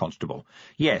 acting constable.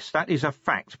 Yes, that is a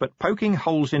fact, but poking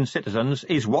holes in citizens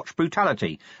is watch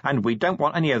brutality, and we don't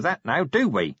want any of that now, do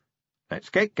we? Let's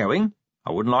get going.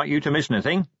 I wouldn't like you to miss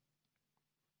anything."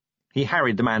 He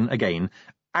harried the man again,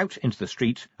 out into the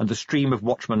street and the stream of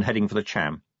watchmen heading for the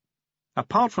cham.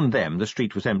 Apart from them, the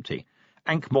street was empty.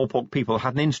 Ankh-Morpork people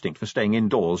had an instinct for staying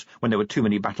indoors when there were too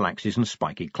many battle-axes and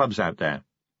spiky clubs out there.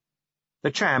 The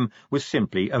cham was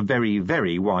simply a very,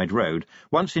 very wide road,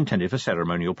 once intended for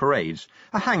ceremonial parades,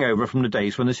 a hangover from the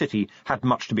days when the city had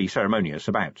much to be ceremonious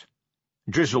about.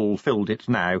 Drizzle filled it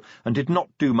now, and did not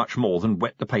do much more than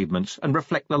wet the pavements and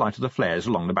reflect the light of the flares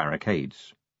along the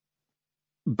barricades.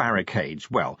 Barricades,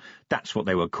 well, that's what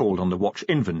they were called on the watch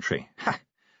inventory. Ha!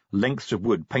 Lengths of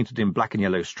wood painted in black and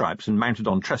yellow stripes and mounted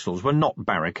on trestles were not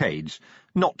barricades,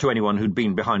 not to anyone who'd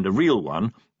been behind a real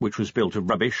one, which was built of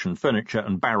rubbish and furniture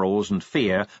and barrels and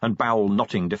fear and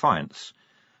bowel-knotting defiance.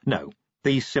 No,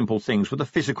 these simple things were the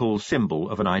physical symbol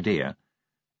of an idea.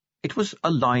 It was a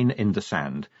line in the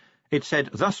sand. It said,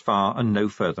 "Thus far and no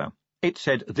further." It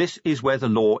said, "This is where the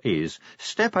law is.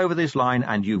 Step over this line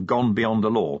and you've gone beyond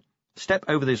the law." Step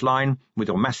over this line with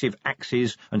your massive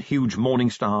axes and huge morning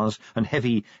stars and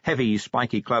heavy, heavy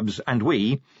spiky clubs, and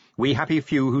we happy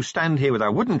few who stand here with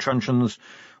our wooden truncheons,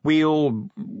 well,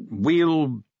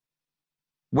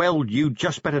 you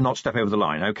just better not step over the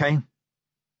line, okay?"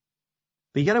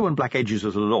 The yellow and black edges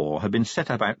of the law had been set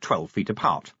about 12 feet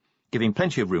apart, giving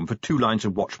plenty of room for 2 lines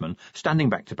of watchmen standing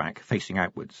back to back, facing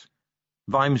outwards.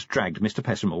 Vimes dragged Mr.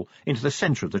 Pessimal into the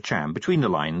centre of the cham between the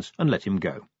lines and let him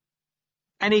go.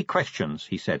 "Any questions?"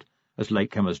 he said, as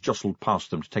latecomers jostled past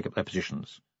them to take up their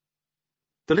positions.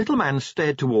 The little man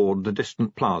stared toward the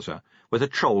distant plaza, where the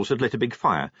trolls had lit a big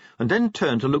fire, and then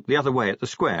turned to look the other way at the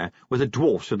square, where the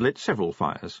dwarfs had lit several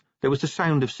fires. There was the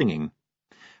sound of singing.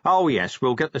 "Oh, yes,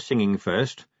 we'll get the singing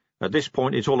first. At this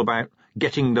point it's all about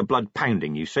getting the blood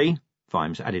pounding, you see,"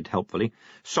 Vimes added helpfully.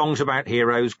 "Songs about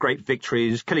heroes, great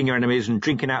victories, killing your enemies and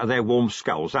drinking out of their warm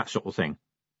skulls, that sort of thing."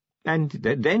 "And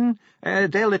then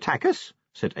they'll attack us?"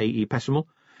 said A.E. Pessimal.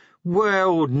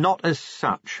 "Well, not as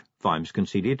such," Vimes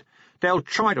conceded. "They'll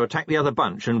try to attack the other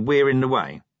bunch, and we're in the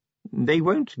way." "They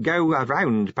won't go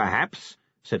around, perhaps,"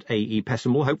 said A.E.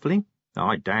 Pessimal hopefully.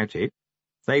 "I doubt it.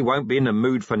 They won't be in the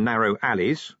mood for narrow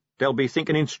alleys. They'll be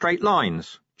thinking in straight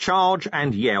lines. Charge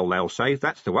and yell, they'll say.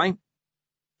 That's the way."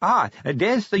 "Ah,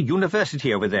 there's the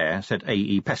university over there," said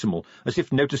A.E. Pessimal, as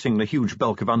if noticing the huge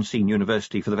bulk of unseen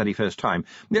university for the very first time.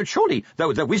 "Surely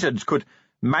the wizards could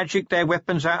magic their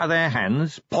weapons out of their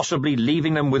hands, possibly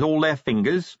leaving them with all their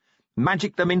fingers,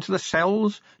 magic them into the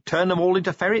cells, turn them all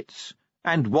into ferrets.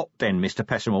 And what then, Mr.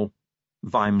 Pessimal?"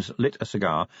 Vimes lit a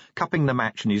cigar, cupping the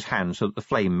match in his hand so that the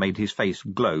flame made his face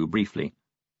glow briefly.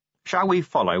 "Shall we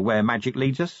follow where magic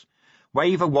leads us?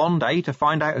 Wave a wand, to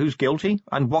find out who's guilty,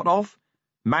 and what of?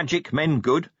 Magic men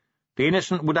good? The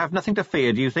innocent would have nothing to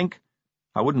fear, do you think?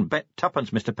 I wouldn't bet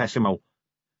twopence, Mr. Pessimal.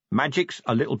 Magic's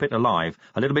a little bit alive,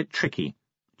 a little bit tricky.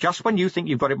 Just when you think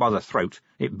you've got it by the throat,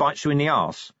 it bites you in the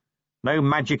arse. No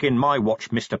magic in my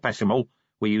watch, Mr. Pessimal.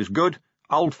 We use good,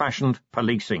 old-fashioned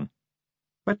policing."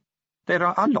 "But there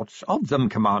are lots of them,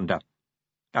 Commander."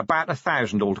 "About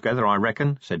 1,000 altogether, I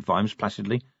reckon," said Vimes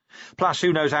placidly. "Plus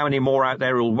who knows how many more out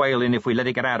there who'll wail in if we let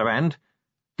it get out of hand.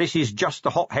 This is just the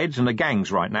hotheads and the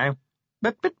gangs right now."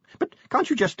 But can't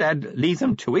you just leave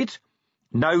them to it?"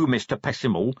 "No, Mr.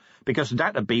 Pessimal, because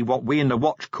that'd be what we in the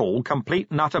watch call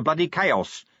complete and utter bloody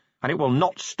chaos, and it will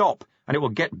not stop, and it will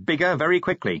get bigger very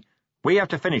quickly. We have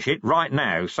to finish it right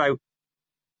now, so—"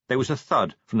 There was a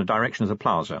thud from the direction of the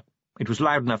plaza. It was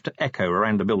loud enough to echo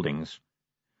around the buildings.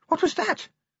 "What was that?"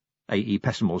 A.E.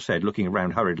 Pessimal said, looking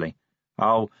around hurriedly.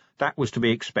 "Oh, that was to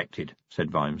be expected," said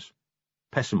Vimes.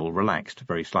 Pessimal relaxed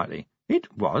very slightly.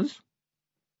 "It was?"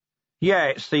 "Yeah,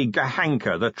 it's the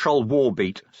Gahanka, the troll war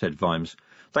beat," said Vimes.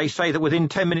 "They say that within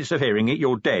 10 minutes of hearing it,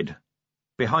 you're dead."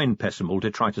 Behind Pessimal,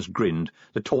 Detritus grinned,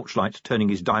 the torchlight turning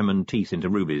his diamond teeth into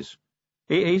rubies.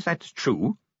 "Is that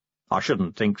true?" "I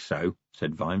shouldn't think so,"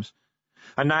 said Vimes.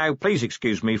 "And now, please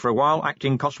excuse me for a while,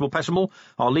 Acting Constable Pessimal.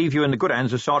 I'll leave you in the good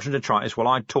hands of Sergeant Detritus while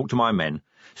I talk to my men.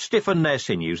 Stiffen their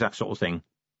sinews, that sort of thing."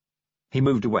 He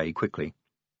moved away quickly.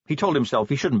 He told himself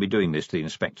he shouldn't be doing this to the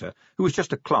inspector, who was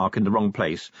just a clerk in the wrong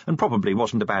place and probably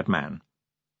wasn't a bad man.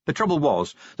 The trouble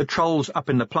was, the trolls up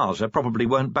in the plaza probably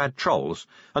weren't bad trolls,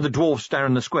 and the dwarfs down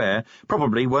in the square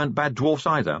probably weren't bad dwarfs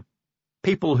either.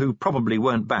 People who probably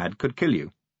weren't bad could kill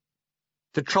you.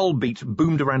 The troll beat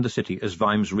boomed around the city as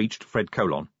Vimes reached Fred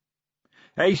Colon.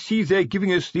 "I see they're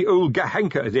giving us the old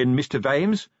Gahanka then, Mr.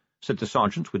 Vimes," said the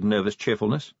sergeant with nervous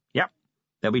cheerfulness. "Yep,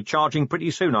 they'll be charging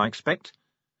pretty soon, I expect."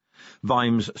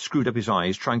 Vimes screwed up his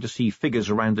eyes, trying to see figures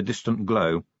around the distant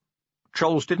glow.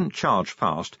 Trolls didn't charge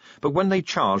fast, but when they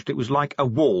charged it was like a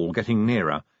wall getting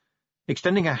nearer.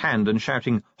 Extending a hand and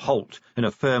shouting "Halt" in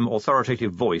a firm,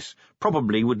 authoritative voice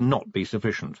probably would not be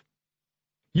sufficient.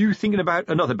 "You thinking about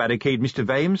another barricade, Mr.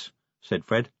 Vimes?" said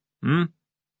Fred.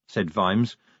 Said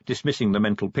Vimes, dismissing the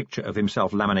mental picture of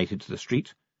himself laminated to the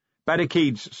street.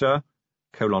 "Barricades, sir,"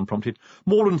 Colon prompted.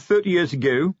 "More than 30 years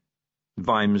ago."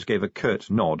 Vimes gave a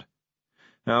curt nod.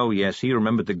 Oh, yes, he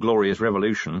remembered the glorious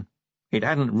revolution. It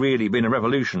hadn't really been a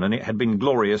revolution, and it had been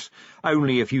glorious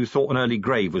only if you thought an early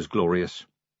grave was glorious.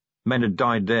 Men had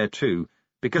died there, too,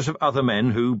 because of other men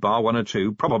who, bar one or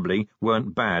two, probably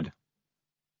weren't bad.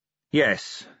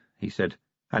 "Yes," he said,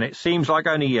 "and it seems like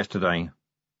only yesterday."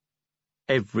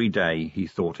 Every day, he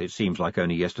thought, it seems like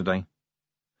only yesterday.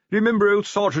 "Remember old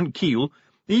Sergeant Keel?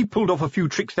 He pulled off a few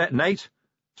tricks that night."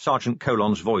 Sergeant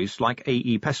Colon's voice, like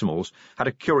A.E. Pessimal's, had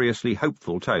a curiously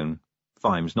hopeful tone.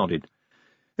 Vimes nodded.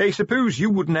 "I suppose you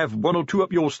wouldn't have one or two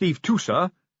up your sleeve too,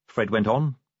 sir?" Fred went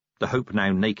on, the hope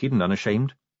now naked and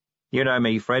unashamed. "You know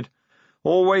me, Fred.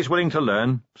 Always willing to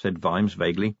learn," said Vimes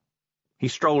vaguely. He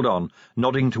strolled on,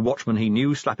 nodding to watchmen he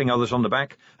knew, slapping others on the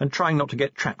back, and trying not to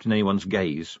get trapped in anyone's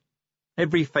gaze.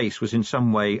 Every face was in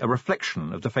some way a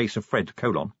reflection of the face of Fred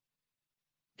Colon.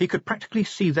 He could practically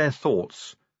see their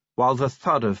thoughts, while the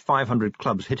thud of 500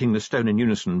 clubs hitting the stone in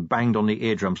unison banged on the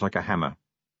eardrums like a hammer.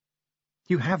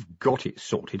 "You have got it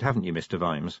sorted, haven't you, Mr.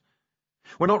 Vimes?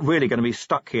 We're not really going to be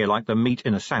stuck here like the meat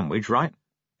in a sandwich, right?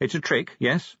 It's a trick,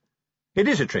 yes? It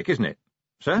is a trick, isn't it,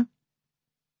 sir?"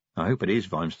 "I hope it is,"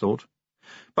 Vimes thought.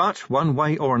 "But one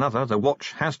way or another, the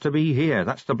watch has to be here.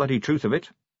 That's the bloody truth of it."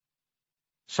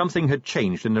 Something had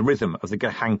changed in the rhythm of the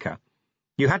Gahanka.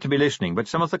 You had to be listening, but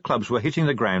some of the clubs were hitting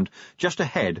the ground just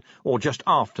ahead or just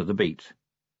after the beat.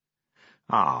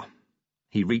 Ah!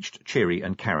 He reached Cheery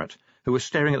and Carrot, who were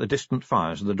staring at the distant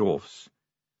fires of the dwarfs.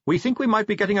 "We think we might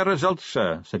be getting a result,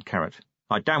 sir," said Carrot.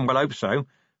 "I damn well hope so.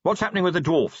 What's happening with the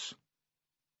dwarfs?"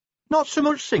 "Not so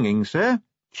much singing, sir,"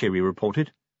 Cheery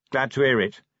reported. "Glad to hear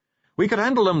it. We could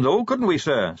handle them, though, couldn't we,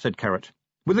 sir?" said Carrot.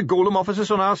 "With the golem officers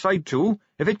on our side, too,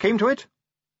 if it came to it?"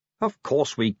 "Of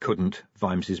course we couldn't,"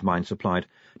 Vimes's mind supplied.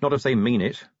 "Not if they mean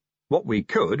it. What we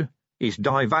could is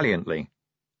die valiantly.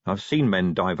 I've seen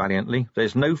men die valiantly.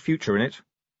 There's no future in it."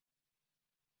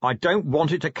 "I don't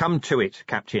want it to come to it,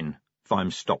 Captain."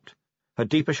 Vimes stopped. A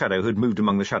deeper shadow had moved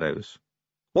among the shadows.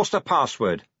 "What's the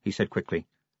password?" he said quickly.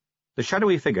 The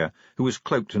shadowy figure, who was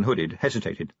cloaked and hooded,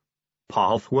 hesitated.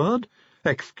 "Password?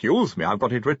 Excuse me, I've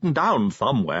got it written down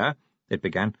somewhere," it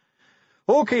began.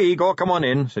 "OK, Igor, come on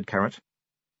in," said Carrot.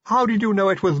 "How did you know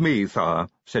it was me, sir?"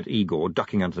 said Igor,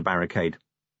 ducking under the barricade.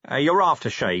 "Your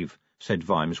aftershave," said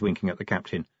Vimes, winking at the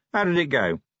captain. "How did it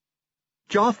go?"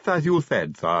 "Just as you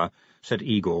said, sir," said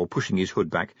Igor, pushing his hood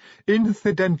back.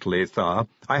 "Incidentally, sir,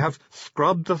 I have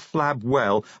scrubbed the slab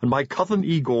well, and my cousin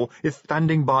Igor is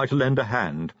standing by to lend a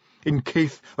hand, in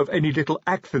case of any little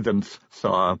accidents,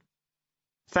 sir."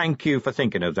 "Thank you for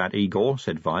thinking of that, Igor,"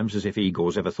 said Vimes, as if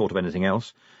Igor's ever thought of anything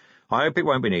else. "I hope it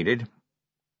won't be needed."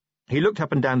 He looked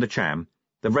up and down the cham.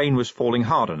 The rain was falling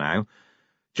harder now.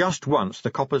 Just once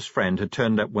the copper's friend had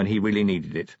turned up when he really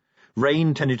needed it.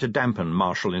 Rain tended to dampen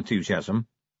martial enthusiasm.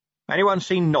 "Anyone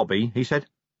seen Nobby?" he said.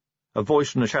 A voice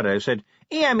from the shadow said,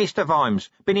 "Here, Mr. Vimes.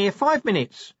 Been here 5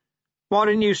 minutes." "Why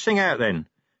didn't you sing out, then?"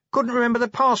 "Couldn't remember the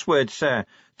password, sir.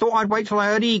 Thought I'd wait till I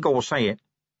heard Igor say it."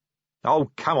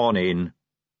 "Oh, come on in."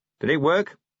 "Did it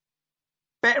work?"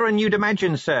 "Better than you'd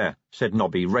imagine, sir," said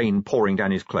Nobby, rain pouring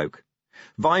down his cloak.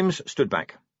 Vimes stood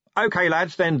back. "OK,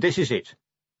 lads, then this is it.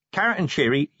 Carrot and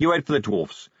Cheery, you head for the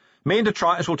dwarfs. Me and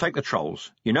detritus will take the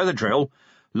trolls. You know the drill.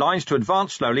 Lines to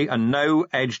advance slowly and no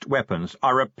edged weapons. I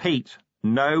repeat,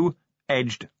 no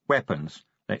edged weapons.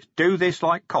 Let's do this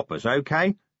like coppers,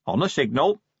 OK? On the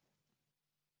signal."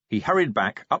 He hurried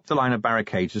back up the line of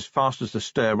barricades as fast as the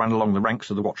stir ran along the ranks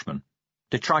of the watchmen.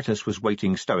 Detritus was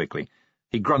waiting stoically.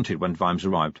 He grunted when Vimes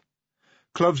arrived.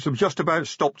 "Clubs have just about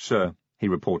stopped, sir," he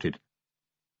reported.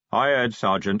 "I heard,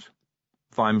 Sergeant."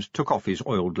 Vimes took off his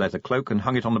oiled leather cloak and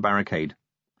hung it on the barricade.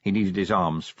 He needed his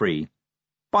arms free.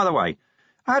 "By the way,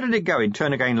 how did it go in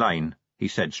Turnagain Lane?" he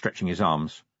said, stretching his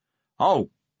arms. "Oh,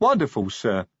 wonderful,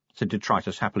 sir," said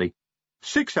Detritus happily.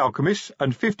 6 alchemists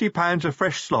and £50 of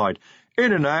fresh slide.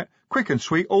 In and out, quick and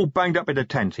sweet, all banged up in a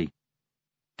tanty."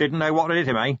 "Didn't know what hit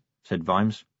him, eh?" said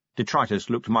Vimes. Detritus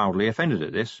looked mildly offended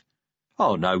at this.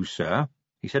 "Oh, no, sir,"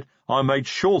 he said. "I made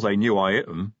sure they knew I hit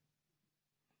them."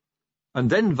 And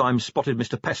then Vimes spotted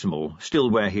Mr. Pessimal, still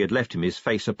where he had left him, his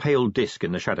face a pale disk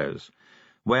in the shadows.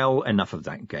 Well, enough of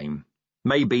that game.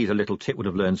 Maybe the little tit would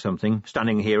have learned something,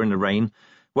 standing here in the rain,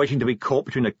 waiting to be caught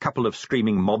between a couple of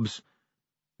screaming mobs.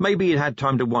 Maybe he'd had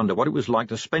time to wonder what it was like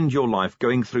to spend your life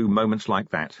going through moments like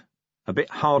that. A bit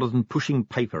harder than pushing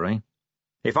paper, eh?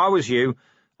 "If I was you,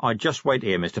 I'd just wait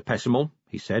here, Mr. Pessimal,"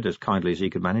 he said, as kindly as he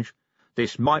could manage.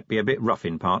 "This might be a bit rough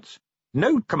in parts."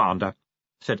 "No, Commander,"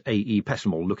 said A.E.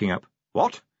 Pessimal, looking up.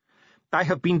 "What?" "I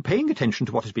have been paying attention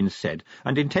to what has been said,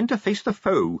 and intend to face the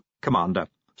foe, Commander,"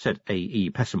 said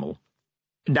A.E. Pessimal.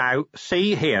 "Now,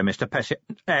 see here,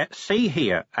 Mr. see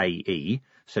here, A.E.,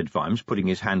 said Vimes, putting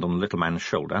his hand on the little man's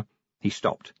shoulder. He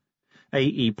stopped.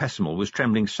 A.E. Pessimal was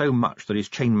trembling so much that his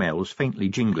chainmail was faintly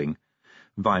jingling.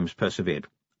 Vimes persevered.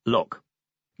 "Look,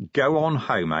 go on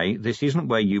home, eh? This isn't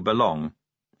where you belong."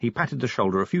 He patted the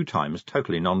shoulder a few times,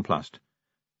 totally nonplussed.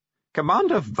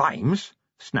 "Commander Vimes?"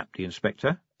 snapped the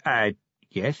inspector.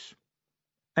 Yes."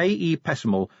 A.E.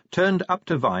 Pessimal turned up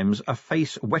to Vimes a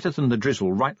face wetter than the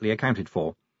drizzle rightly accounted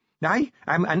for. "I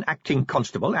am an acting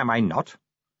constable, am I not?"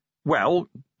 "Well,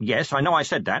 yes, I know I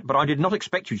said that, but I did not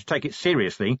expect you to take it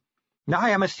seriously."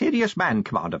 "I am a serious man,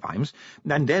 Commander Vimes,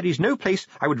 and there is no place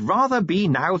I would rather be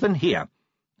now than here.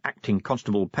 Acting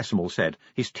Constable Pessimal said,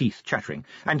 his teeth chattering.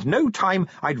 "And no time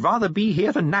I'd rather be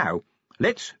here than now.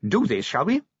 Let's do this, shall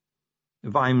we?"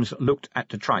 Vimes looked at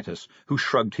detritus, who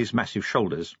shrugged his massive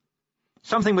shoulders.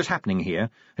 Something was happening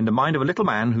here, in the mind of a little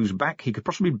man whose back he could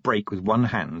possibly break with one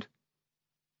hand.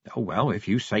 "Oh, well, if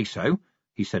you say so,"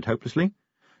 he said hopelessly.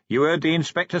 "You heard the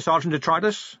Inspector, Sergeant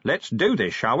Detritus. Let's do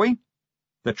this, shall we?"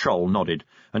 The troll nodded,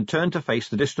 and turned to face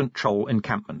the distant troll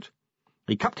encampment.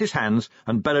 He cupped his hands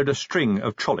and bellowed a string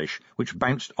of trollish, which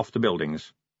bounced off the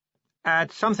buildings.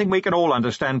 "Something we can all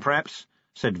understand, perhaps,"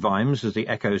 said Vimes as the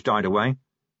echoes died away.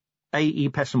 A.E.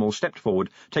 Pessimal stepped forward,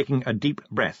 taking a deep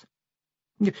breath.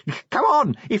 "Come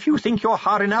on, if you think you're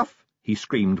hard enough," he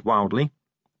screamed wildly.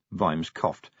 Vimes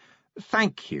coughed.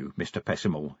 "Thank you, Mr.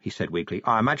 Pessimal," he said weakly.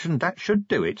 "I imagine that should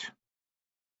do it."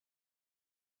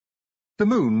 The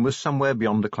moon was somewhere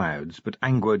beyond the clouds, but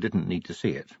Angua didn't need to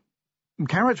see it.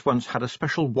 Carrot once had a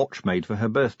special watch made for her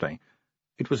birthday.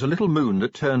 It was a little moon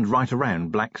that turned right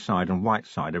around black side and white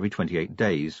side every 28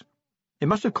 days. It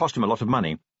must have cost him a lot of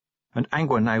money, and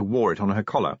Angua now wore it on her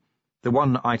collar, the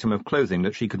one item of clothing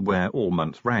that she could wear all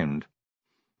month round.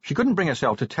 She couldn't bring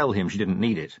herself to tell him she didn't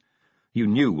need it. You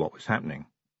knew what was happening.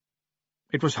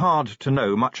 It was hard to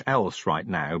know much else right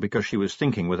now because she was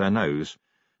thinking with her nose.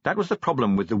 That was the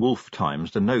problem with the wolf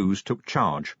times. The nose took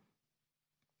charge.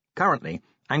 Currently,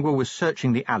 Angua was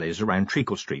searching the alleys around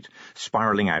Treacle Street,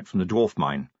 spiralling out from the dwarf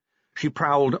mine. She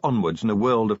prowled onwards in a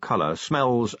world of colour.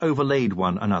 Smells overlaid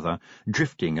one another,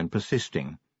 drifting and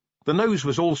persisting. The nose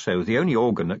was also the only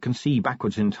organ that can see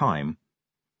backwards in time.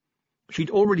 She'd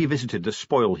already visited the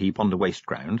spoil heap on the waste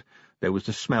ground. There was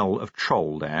the smell of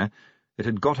troll there. It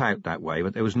had got out that way,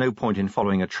 but there was no point in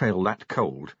following a trail that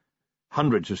cold.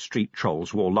 Hundreds of street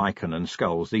trolls wore lichen and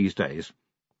skulls these days.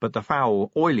 But the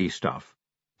foul, oily stuff,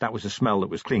 that was the smell that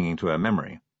was clinging to her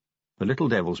memory. The little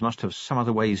devils must have some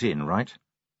other ways in, right?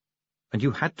 And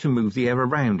you had to move the air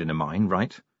around in a mine,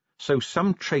 right? So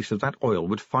some trace of that oil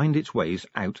would find its ways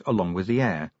out along with the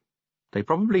air. They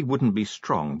probably wouldn't be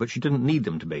strong, but she didn't need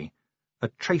them to be. A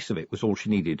trace of it was all she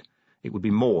needed. It would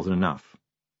be more than enough.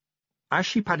 As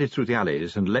she padded through the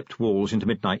alleys and leapt walls into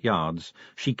midnight yards,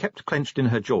 she kept clenched in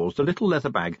her jaws the little leather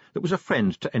bag that was a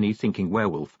friend to any thinking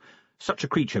werewolf, such a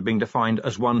creature being defined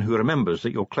as one who remembers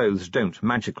that your clothes don't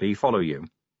magically follow you.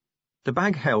 The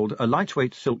bag held a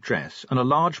lightweight silk dress and a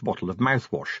large bottle of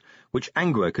mouthwash, which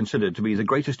Angua considered to be the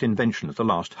greatest invention of the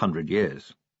last 100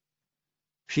 years.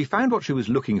 She found what she was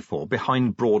looking for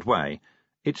behind Broadway.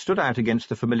 It stood out against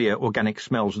the familiar organic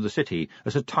smells of the city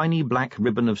as a tiny black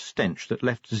ribbon of stench that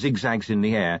left zigzags in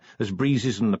the air as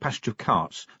breezes and the passage of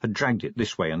carts had dragged it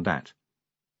this way and that.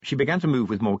 She began to move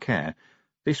with more care.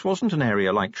 This wasn't an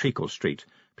area like Treacle Street.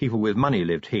 People with money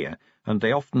lived here, and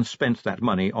they often spent that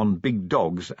money on big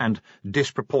dogs and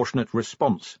disproportionate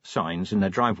response signs in their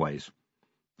driveways.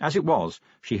 As it was,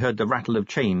 she heard the rattle of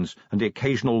chains and the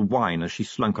occasional whine as she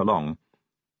slunk along.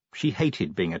 She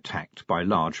hated being attacked by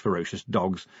large, ferocious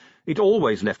dogs. It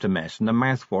always left a mess, and the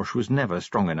mouthwash was never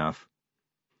strong enough.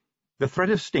 The thread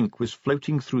of stink was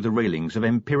floating through the railings of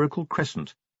Empirical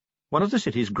Crescent, one of the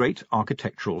city's great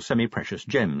architectural semi-precious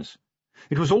gems.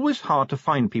 It was always hard to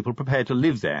find people prepared to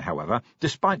live there, however,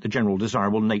 despite the general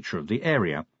desirable nature of the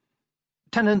area.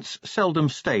 Tenants seldom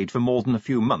stayed for more than a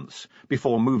few months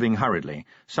before moving hurriedly,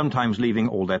 sometimes leaving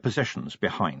all their possessions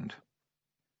behind.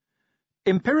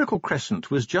 Empirical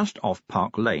Crescent was just off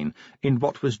Park Lane, in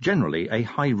what was generally a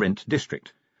high-rent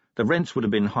district. The rents would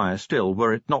have been higher still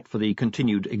were it not for the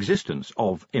continued existence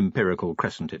of Empirical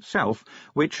Crescent itself,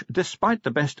 which, despite the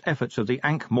best efforts of the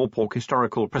Ankh-Morpork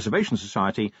Historical Preservation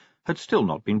Society, had still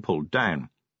not been pulled down.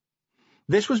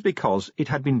 This was because it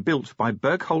had been built by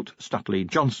Bergholt Stutley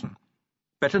Johnson,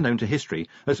 better known to history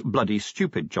as Bloody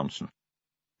Stupid Johnson,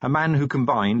 a man who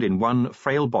combined in one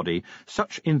frail body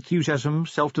such enthusiasm,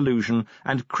 self-delusion,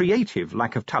 and creative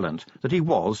lack of talent that he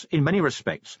was, in many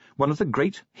respects, one of the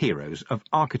great heroes of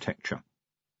architecture.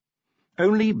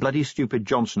 Only Bloody Stupid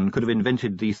Johnson could have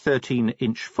invented the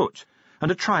 13-inch foot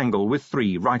and a triangle with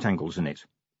 3 right angles in it.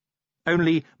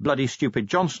 Only Bloody Stupid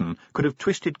Johnson could have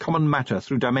twisted common matter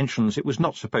through dimensions it was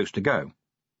not supposed to go.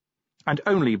 And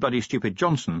only Bloody Stupid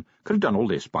Johnson could have done all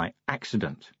this by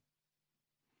accident.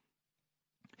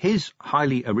 His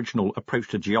highly original approach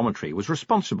to geometry was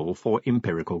responsible for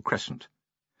Empirical Crescent.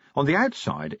 On the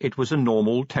outside, it was a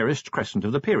normal terraced crescent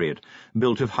of the period,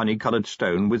 built of honey-coloured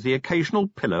stone with the occasional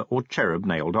pillar or cherub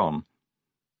nailed on.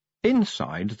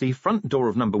 Inside, the front door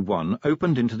of number 1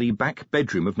 opened into the back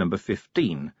bedroom of number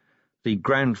 15. The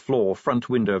ground floor front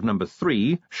window of number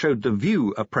 3 showed the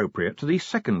view appropriate to the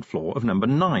second floor of number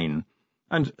 9.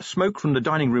 and smoke from the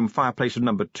dining-room fireplace of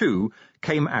number 2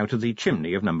 came out of the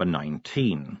chimney of number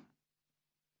 19.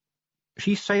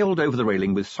 She sailed over the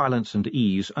railing with silence and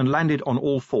ease and landed on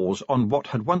all fours on what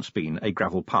had once been a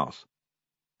gravel path.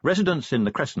 Residents in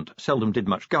the Crescent seldom did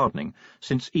much gardening,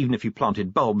 since even if you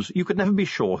planted bulbs, you could never be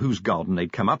sure whose garden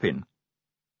they'd come up in.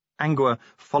 Angua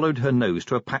followed her nose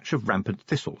to a patch of rampant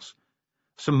thistles.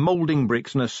 Some moulding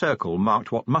bricks in a circle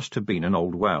marked what must have been an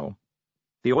old well.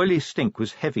 The oily stink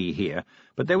was heavy here,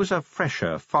 but there was a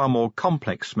fresher, far more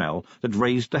complex smell that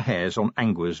raised the hairs on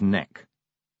Angua's neck.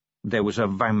 There was a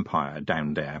vampire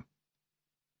down there.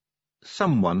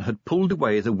 Someone had pulled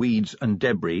away the weeds and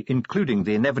debris, including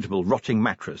the inevitable rotting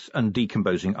mattress and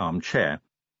decomposing armchair.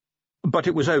 But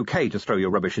it was okay to throw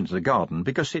your rubbish into the garden,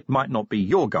 because it might not be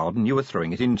your garden you were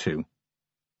throwing it into.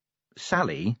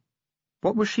 Sally?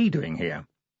 What was she doing here?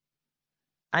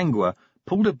 Angua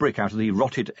pulled a brick out of the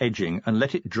rotted edging and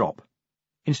let it drop.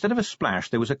 Instead of a splash,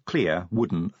 there was a clear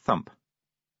wooden thump.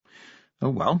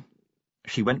 Oh, well.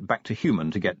 She went back to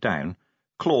human to get down.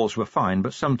 Claws were fine,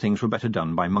 but some things were better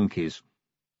done by monkeys.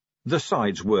 The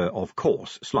sides were, of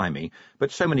course, slimy,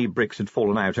 but so many bricks had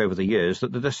fallen out over the years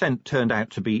that the descent turned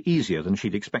out to be easier than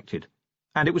she'd expected.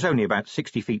 And it was only about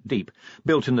 60 feet deep,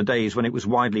 built in the days when it was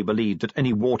widely believed that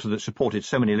any water that supported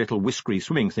so many little whiskery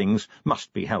swimming things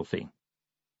must be healthy.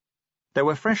 There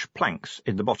were fresh planks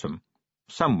in the bottom.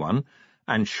 Someone,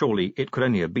 and surely it could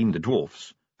only have been the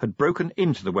dwarfs, had broken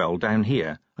into the well down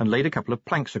here and laid a couple of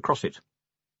planks across it.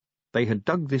 They had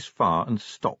dug this far and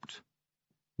stopped.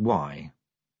 Why?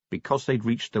 Because they'd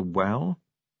reached the well?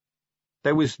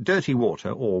 There was dirty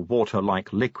water, or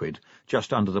water-like liquid,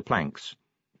 just under the planks.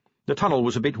 The tunnel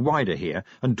was a bit wider here,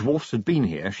 and dwarfs had been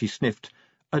here, she sniffed,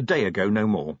 a day ago no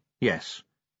more. Yes.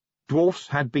 Dwarfs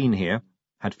had been here,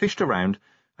 had fished around,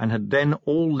 and had then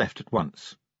all left at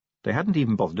once. They hadn't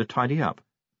even bothered to tidy up.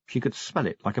 She could smell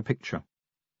it like a picture.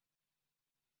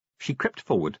 She crept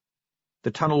forward,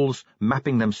 the tunnels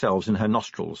mapping themselves in her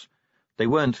nostrils. They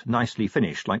weren't nicely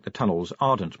finished like the tunnels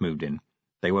Ardent moved in.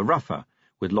 They were rougher,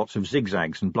 with lots of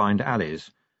zigzags and blind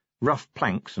alleys. Rough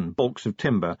planks and balks of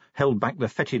timber held back the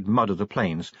fetid mud of the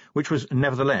plains, which was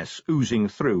nevertheless oozing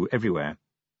through everywhere.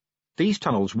 These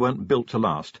tunnels weren't built to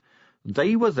last.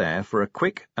 They were there for a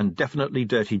quick and definitely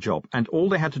dirty job, and all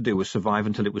they had to do was survive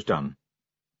until it was done.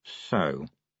 So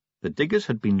the diggers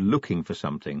had been looking for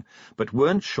something, but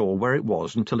weren't sure where it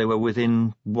was until they were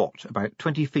within, about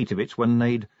 20 feet of it when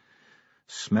they'd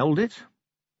smelled it?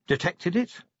 Detected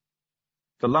it?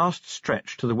 The last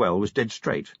stretch to the well was dead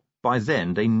straight. By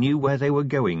then they knew where they were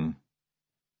going.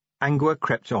 Angua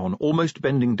crept on, almost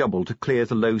bending double to clear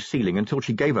the low ceiling until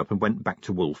she gave up and went back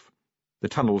to Wolf. The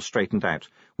tunnels straightened out,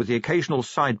 with the occasional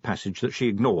side passage that she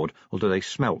ignored, although they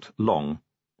smelt long.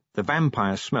 The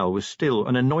vampire smell was still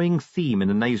an annoying theme in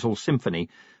the nasal symphony,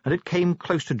 and it came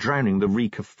close to drowning the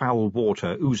reek of foul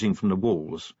water oozing from the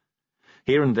walls.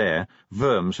 Here and there,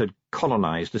 verms had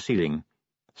colonized the ceiling.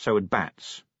 So had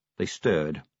bats. They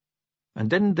stirred. And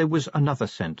then there was another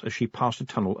scent as she passed a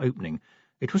tunnel opening.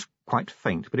 It was quite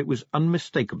faint, but it was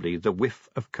unmistakably the whiff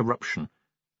of corruption.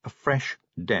 A fresh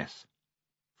death.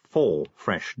 4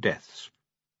 fresh deaths.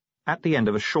 At the end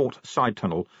of a short side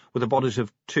tunnel were the bodies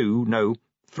of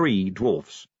 3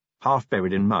 dwarfs, half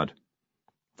buried in mud.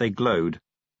 They glowed.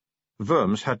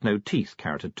 Verms had no teeth,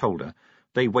 Carrot had told her.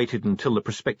 They waited until the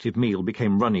prospective meal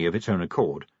became runny of its own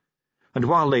accord. And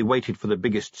while they waited for the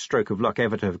biggest stroke of luck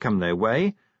ever to have come their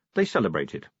way, they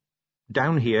celebrated.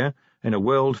 Down here, in a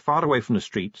world far away from the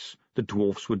streets, the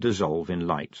dwarfs would dissolve in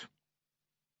light.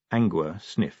 Angua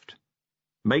sniffed.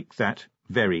 Make that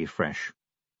very fresh.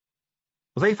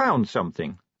 They found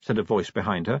something, said a voice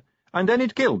behind her, and then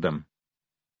it killed them.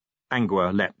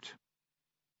 Angua leapt.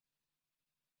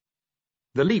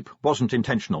 The leap wasn't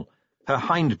intentional. Her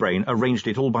hindbrain arranged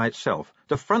it all by itself.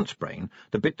 The front brain,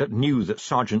 the bit that knew that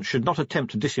sergeants should not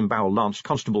attempt to disembowel Lance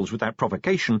constables without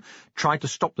provocation, tried to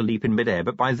stop the leap in mid-air,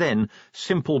 but by then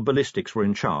simple ballistics were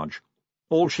in charge.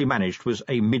 All she managed was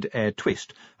a mid-air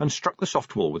twist, and struck the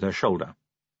soft wall with her shoulder.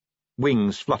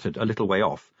 Wings fluttered a little way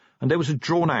off, and there was a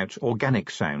drawn-out, organic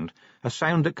sound, a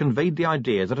sound that conveyed the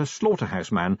idea that a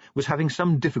slaughterhouse man was having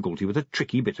some difficulty with a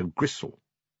tricky bit of gristle.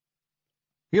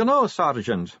 "You know,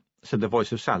 Sergeant," said the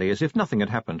voice of Sally, as if nothing had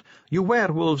happened, "you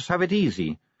werewolves have it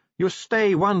easy. You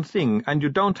stay one thing, and you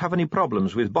don't have any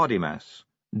problems with body mass.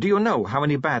 Do you know how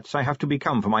many bats I have to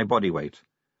become for my body weight?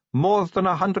 More than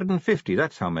 150,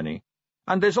 that's how many.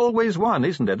 And there's always one,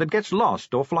 isn't there, that gets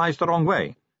lost or flies the wrong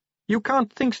way. You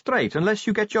can't think straight unless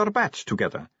you get your bats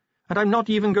together. And I'm not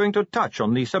even going to touch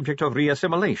on the subject of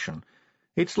reassimilation.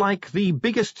 It's like the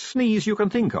biggest sneeze you can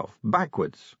think of,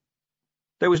 backwards."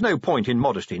 There was no point in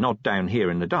modesty, not down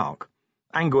here in the dark.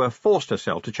 Angua forced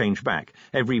herself to change back,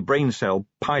 every brain cell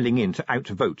piling in to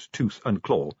outvote tooth and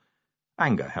claw.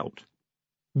 Anger helped.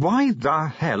 "Why the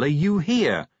hell are you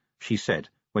here?" she said,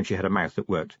 when she had a mouth that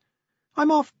worked. "I'm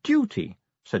off duty,"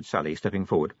 said Sally, stepping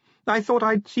forward. "I thought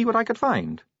I'd see what I could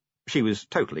find." She was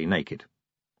totally naked.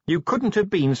 "You couldn't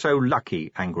have been so lucky,"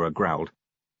 Angua growled.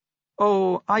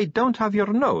 "Oh, I don't have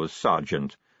your nose,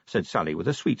 Sergeant," said Sally with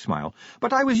a sweet smile,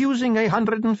 "but I was using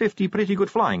 150 pretty good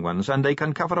flying ones, and they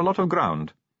can cover a lot of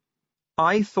ground."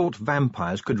 "I thought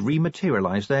vampires could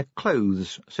rematerialize their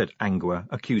clothes," said Angua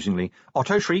accusingly.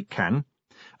 "Otto Shriek can."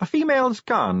 "Females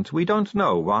can't. We don't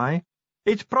know why.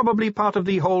 It's probably part of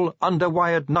the whole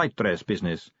underwired nightdress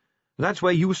business. That's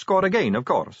where you score again, of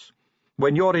course.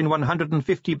 When you're in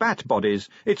 150 bat bodies,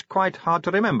 it's quite hard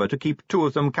to remember to keep two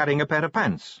of them carrying a pair of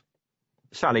pants."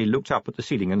 Sally looked up at the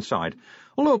ceiling and sighed.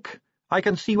 "Look, I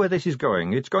can see where this is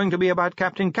going. It's going to be about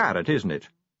Captain Carrot, isn't it?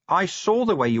 I saw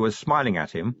the way you were smiling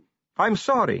at him. I'm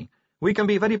sorry. We can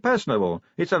be very personable.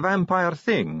 It's a vampire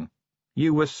thing.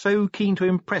 You were so keen to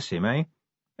impress him, eh?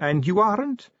 And you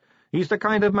aren't? He's the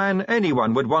kind of man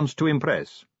anyone would want to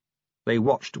impress." They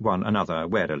watched one another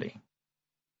warily.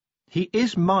 "He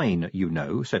is mine, you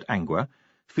know," said Angua,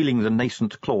 feeling the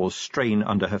nascent claws strain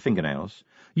under her fingernails.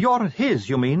 "You're his,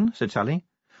 you mean," said Sally.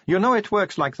 "You know it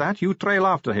works like that. You trail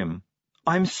after him."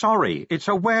 "I'm sorry. It's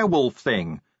a werewolf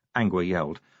thing," Angua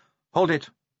yelled. "Hold it."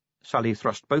 Sally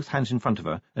thrust both hands in front of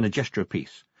her in a gesture of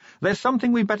peace. "There's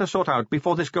something we'd better sort out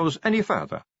before this goes any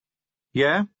further."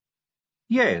 "Yeah?"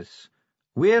 "Yes.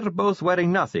 We're both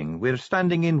wearing nothing. We're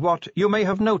standing in what, you may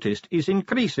have noticed, is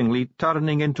increasingly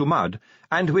turning into mud,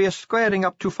 and we're squaring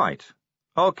up to fight.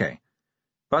 Okay.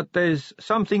 But there's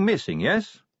something missing,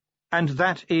 yes? And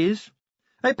that is?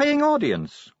 A paying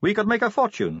audience. We could make a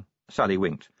fortune," Sally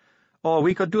winked. "Or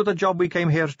we could do the job we came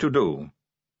here to do."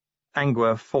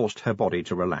 Angua forced her body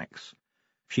to relax.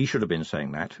 She should have been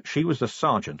saying that. She was the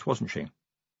sergeant, wasn't she?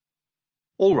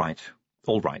 All right,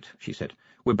 she said.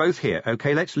 "We're both here,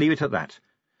 okay? Let's leave it at that.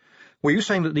 Were you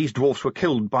saying that these dwarfs were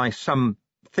killed by some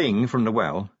thing from the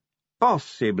well?"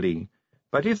 "Possibly.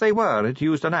 But if they were, it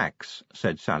used an axe,"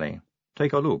 said Sally.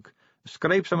 "Take a look.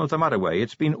 Scrape some of the mud away.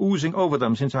 It's been oozing over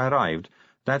them since I arrived.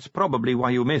 That's probably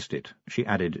why you missed it," she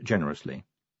added generously.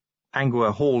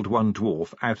 Angua hauled one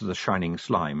dwarf out of the shining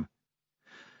slime.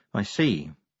 "I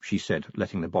see," she said,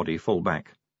 letting the body fall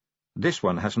back. "This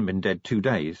one hasn't been dead 2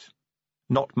 days.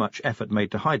 Not much effort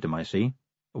made to hide them, I see.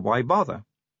 Why bother?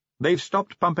 They've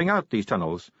stopped pumping out these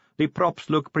tunnels. The props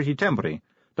look pretty temporary.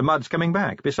 The mud's coming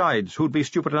back. Besides, who'd be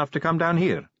stupid enough to come down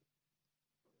here?"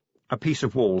 A piece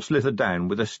of wall slithered down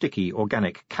with a sticky,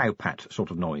 organic cow-pat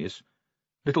sort of noise.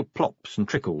 Little plops and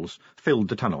trickles filled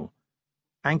the tunnel.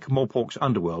 Ankh-Morpork's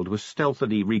underworld was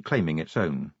stealthily reclaiming its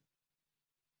own.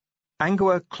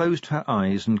 Angua closed her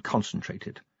eyes and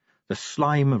concentrated. The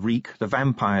slime reek, the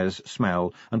vampire's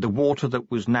smell, and the water that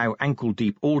was now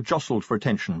ankle-deep all jostled for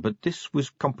attention, but this was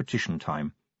competition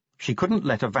time. She couldn't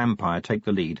let a vampire take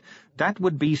the lead. That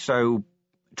would be so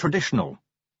traditional.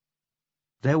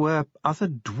 "There were other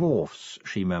dwarfs,"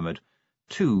 she murmured.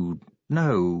 2,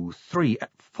 no, 3,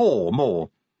 4 more.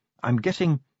 I'm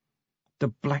getting the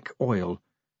black oil.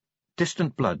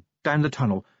 Distant blood, down the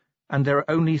tunnel, and there are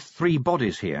only 3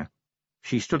 bodies here."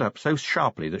 She stood up so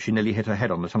sharply that she nearly hit her head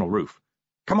on the tunnel roof.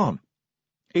 "Come on."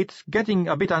 "It's getting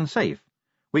a bit unsafe.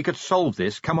 We could solve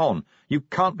this. Come on. You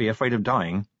can't be afraid of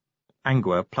dying."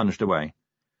 Angua plunged away.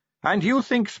 "And you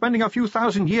think spending a few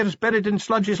thousand years buried in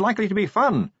sludge is likely to be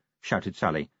fun?" shouted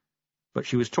Sally. But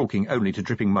she was talking only to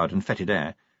dripping mud and fetid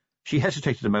air. She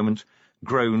hesitated a moment,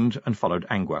 groaned, and followed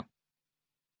Angua.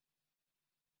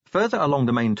 Further along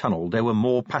the main tunnel there were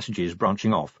more passages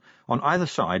branching off. On either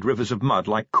side rivers of mud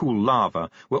like cool lava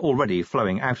were already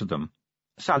flowing out of them.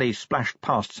 Sally splashed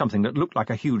past something that looked like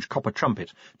a huge copper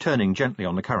trumpet, turning gently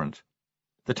on the current.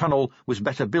 The tunnel was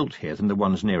better built here than the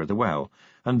ones nearer the well,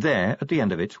 and there, at the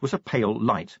end of it, was a pale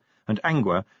light, and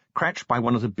Angua crouched by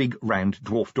one of the big round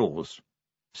dwarf doors.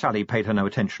 Sally paid her no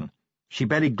attention. She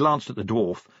barely glanced at the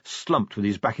dwarf, slumped with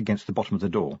his back against the bottom of the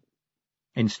door.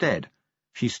 Instead,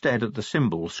 she stared at the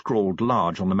symbol scrawled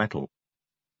large on the metal.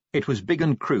 It was big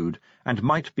and crude, and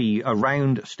might be a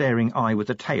round, staring eye with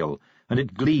a tail, and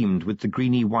it gleamed with the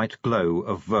greeny-white glow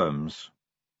of Vimes.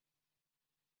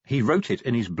 "He wrote it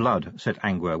in his blood," said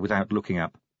Angua, without looking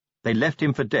up. "They left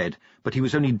him for dead, but he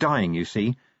was only dying, you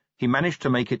see. He managed to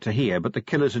make it to here, but the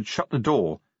killers had shut the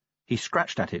door. He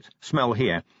scratched at it, smell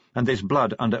here, and there's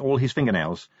blood under all his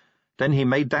fingernails. Then he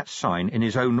made that sign in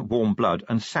his own warm blood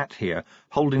and sat here,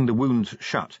 holding the wounds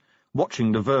shut,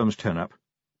 watching the Vimes turn up.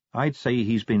 I'd say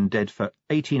he's been dead for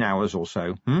 18 hours or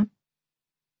so,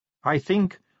 "I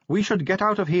think we should get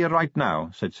out of here right now,"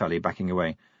 said Sally, backing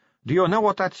away. "Do you know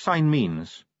what that sign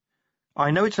means?" "I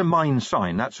know it's a mine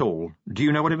sign, that's all. Do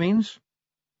you know what it means?"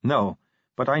 "No,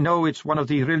 but I know it's one of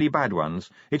the really bad ones.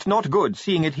 It's not good,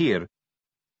 seeing it here."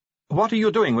 "What are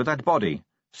you doing with that body?"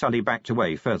 Sally backed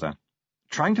away further.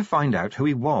 "Trying to find out who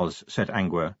he was," said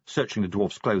Angua, searching the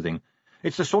dwarf's clothing.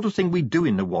 "It's the sort of thing we do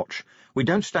in the Watch. We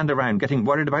don't stand around getting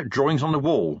worried about drawings on the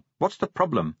wall. What's the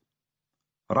problem?"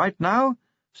 "Right now,"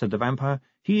 said the vampire,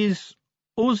 "he's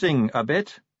oozing a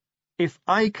bit. If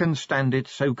I can stand it,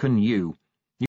 so can you.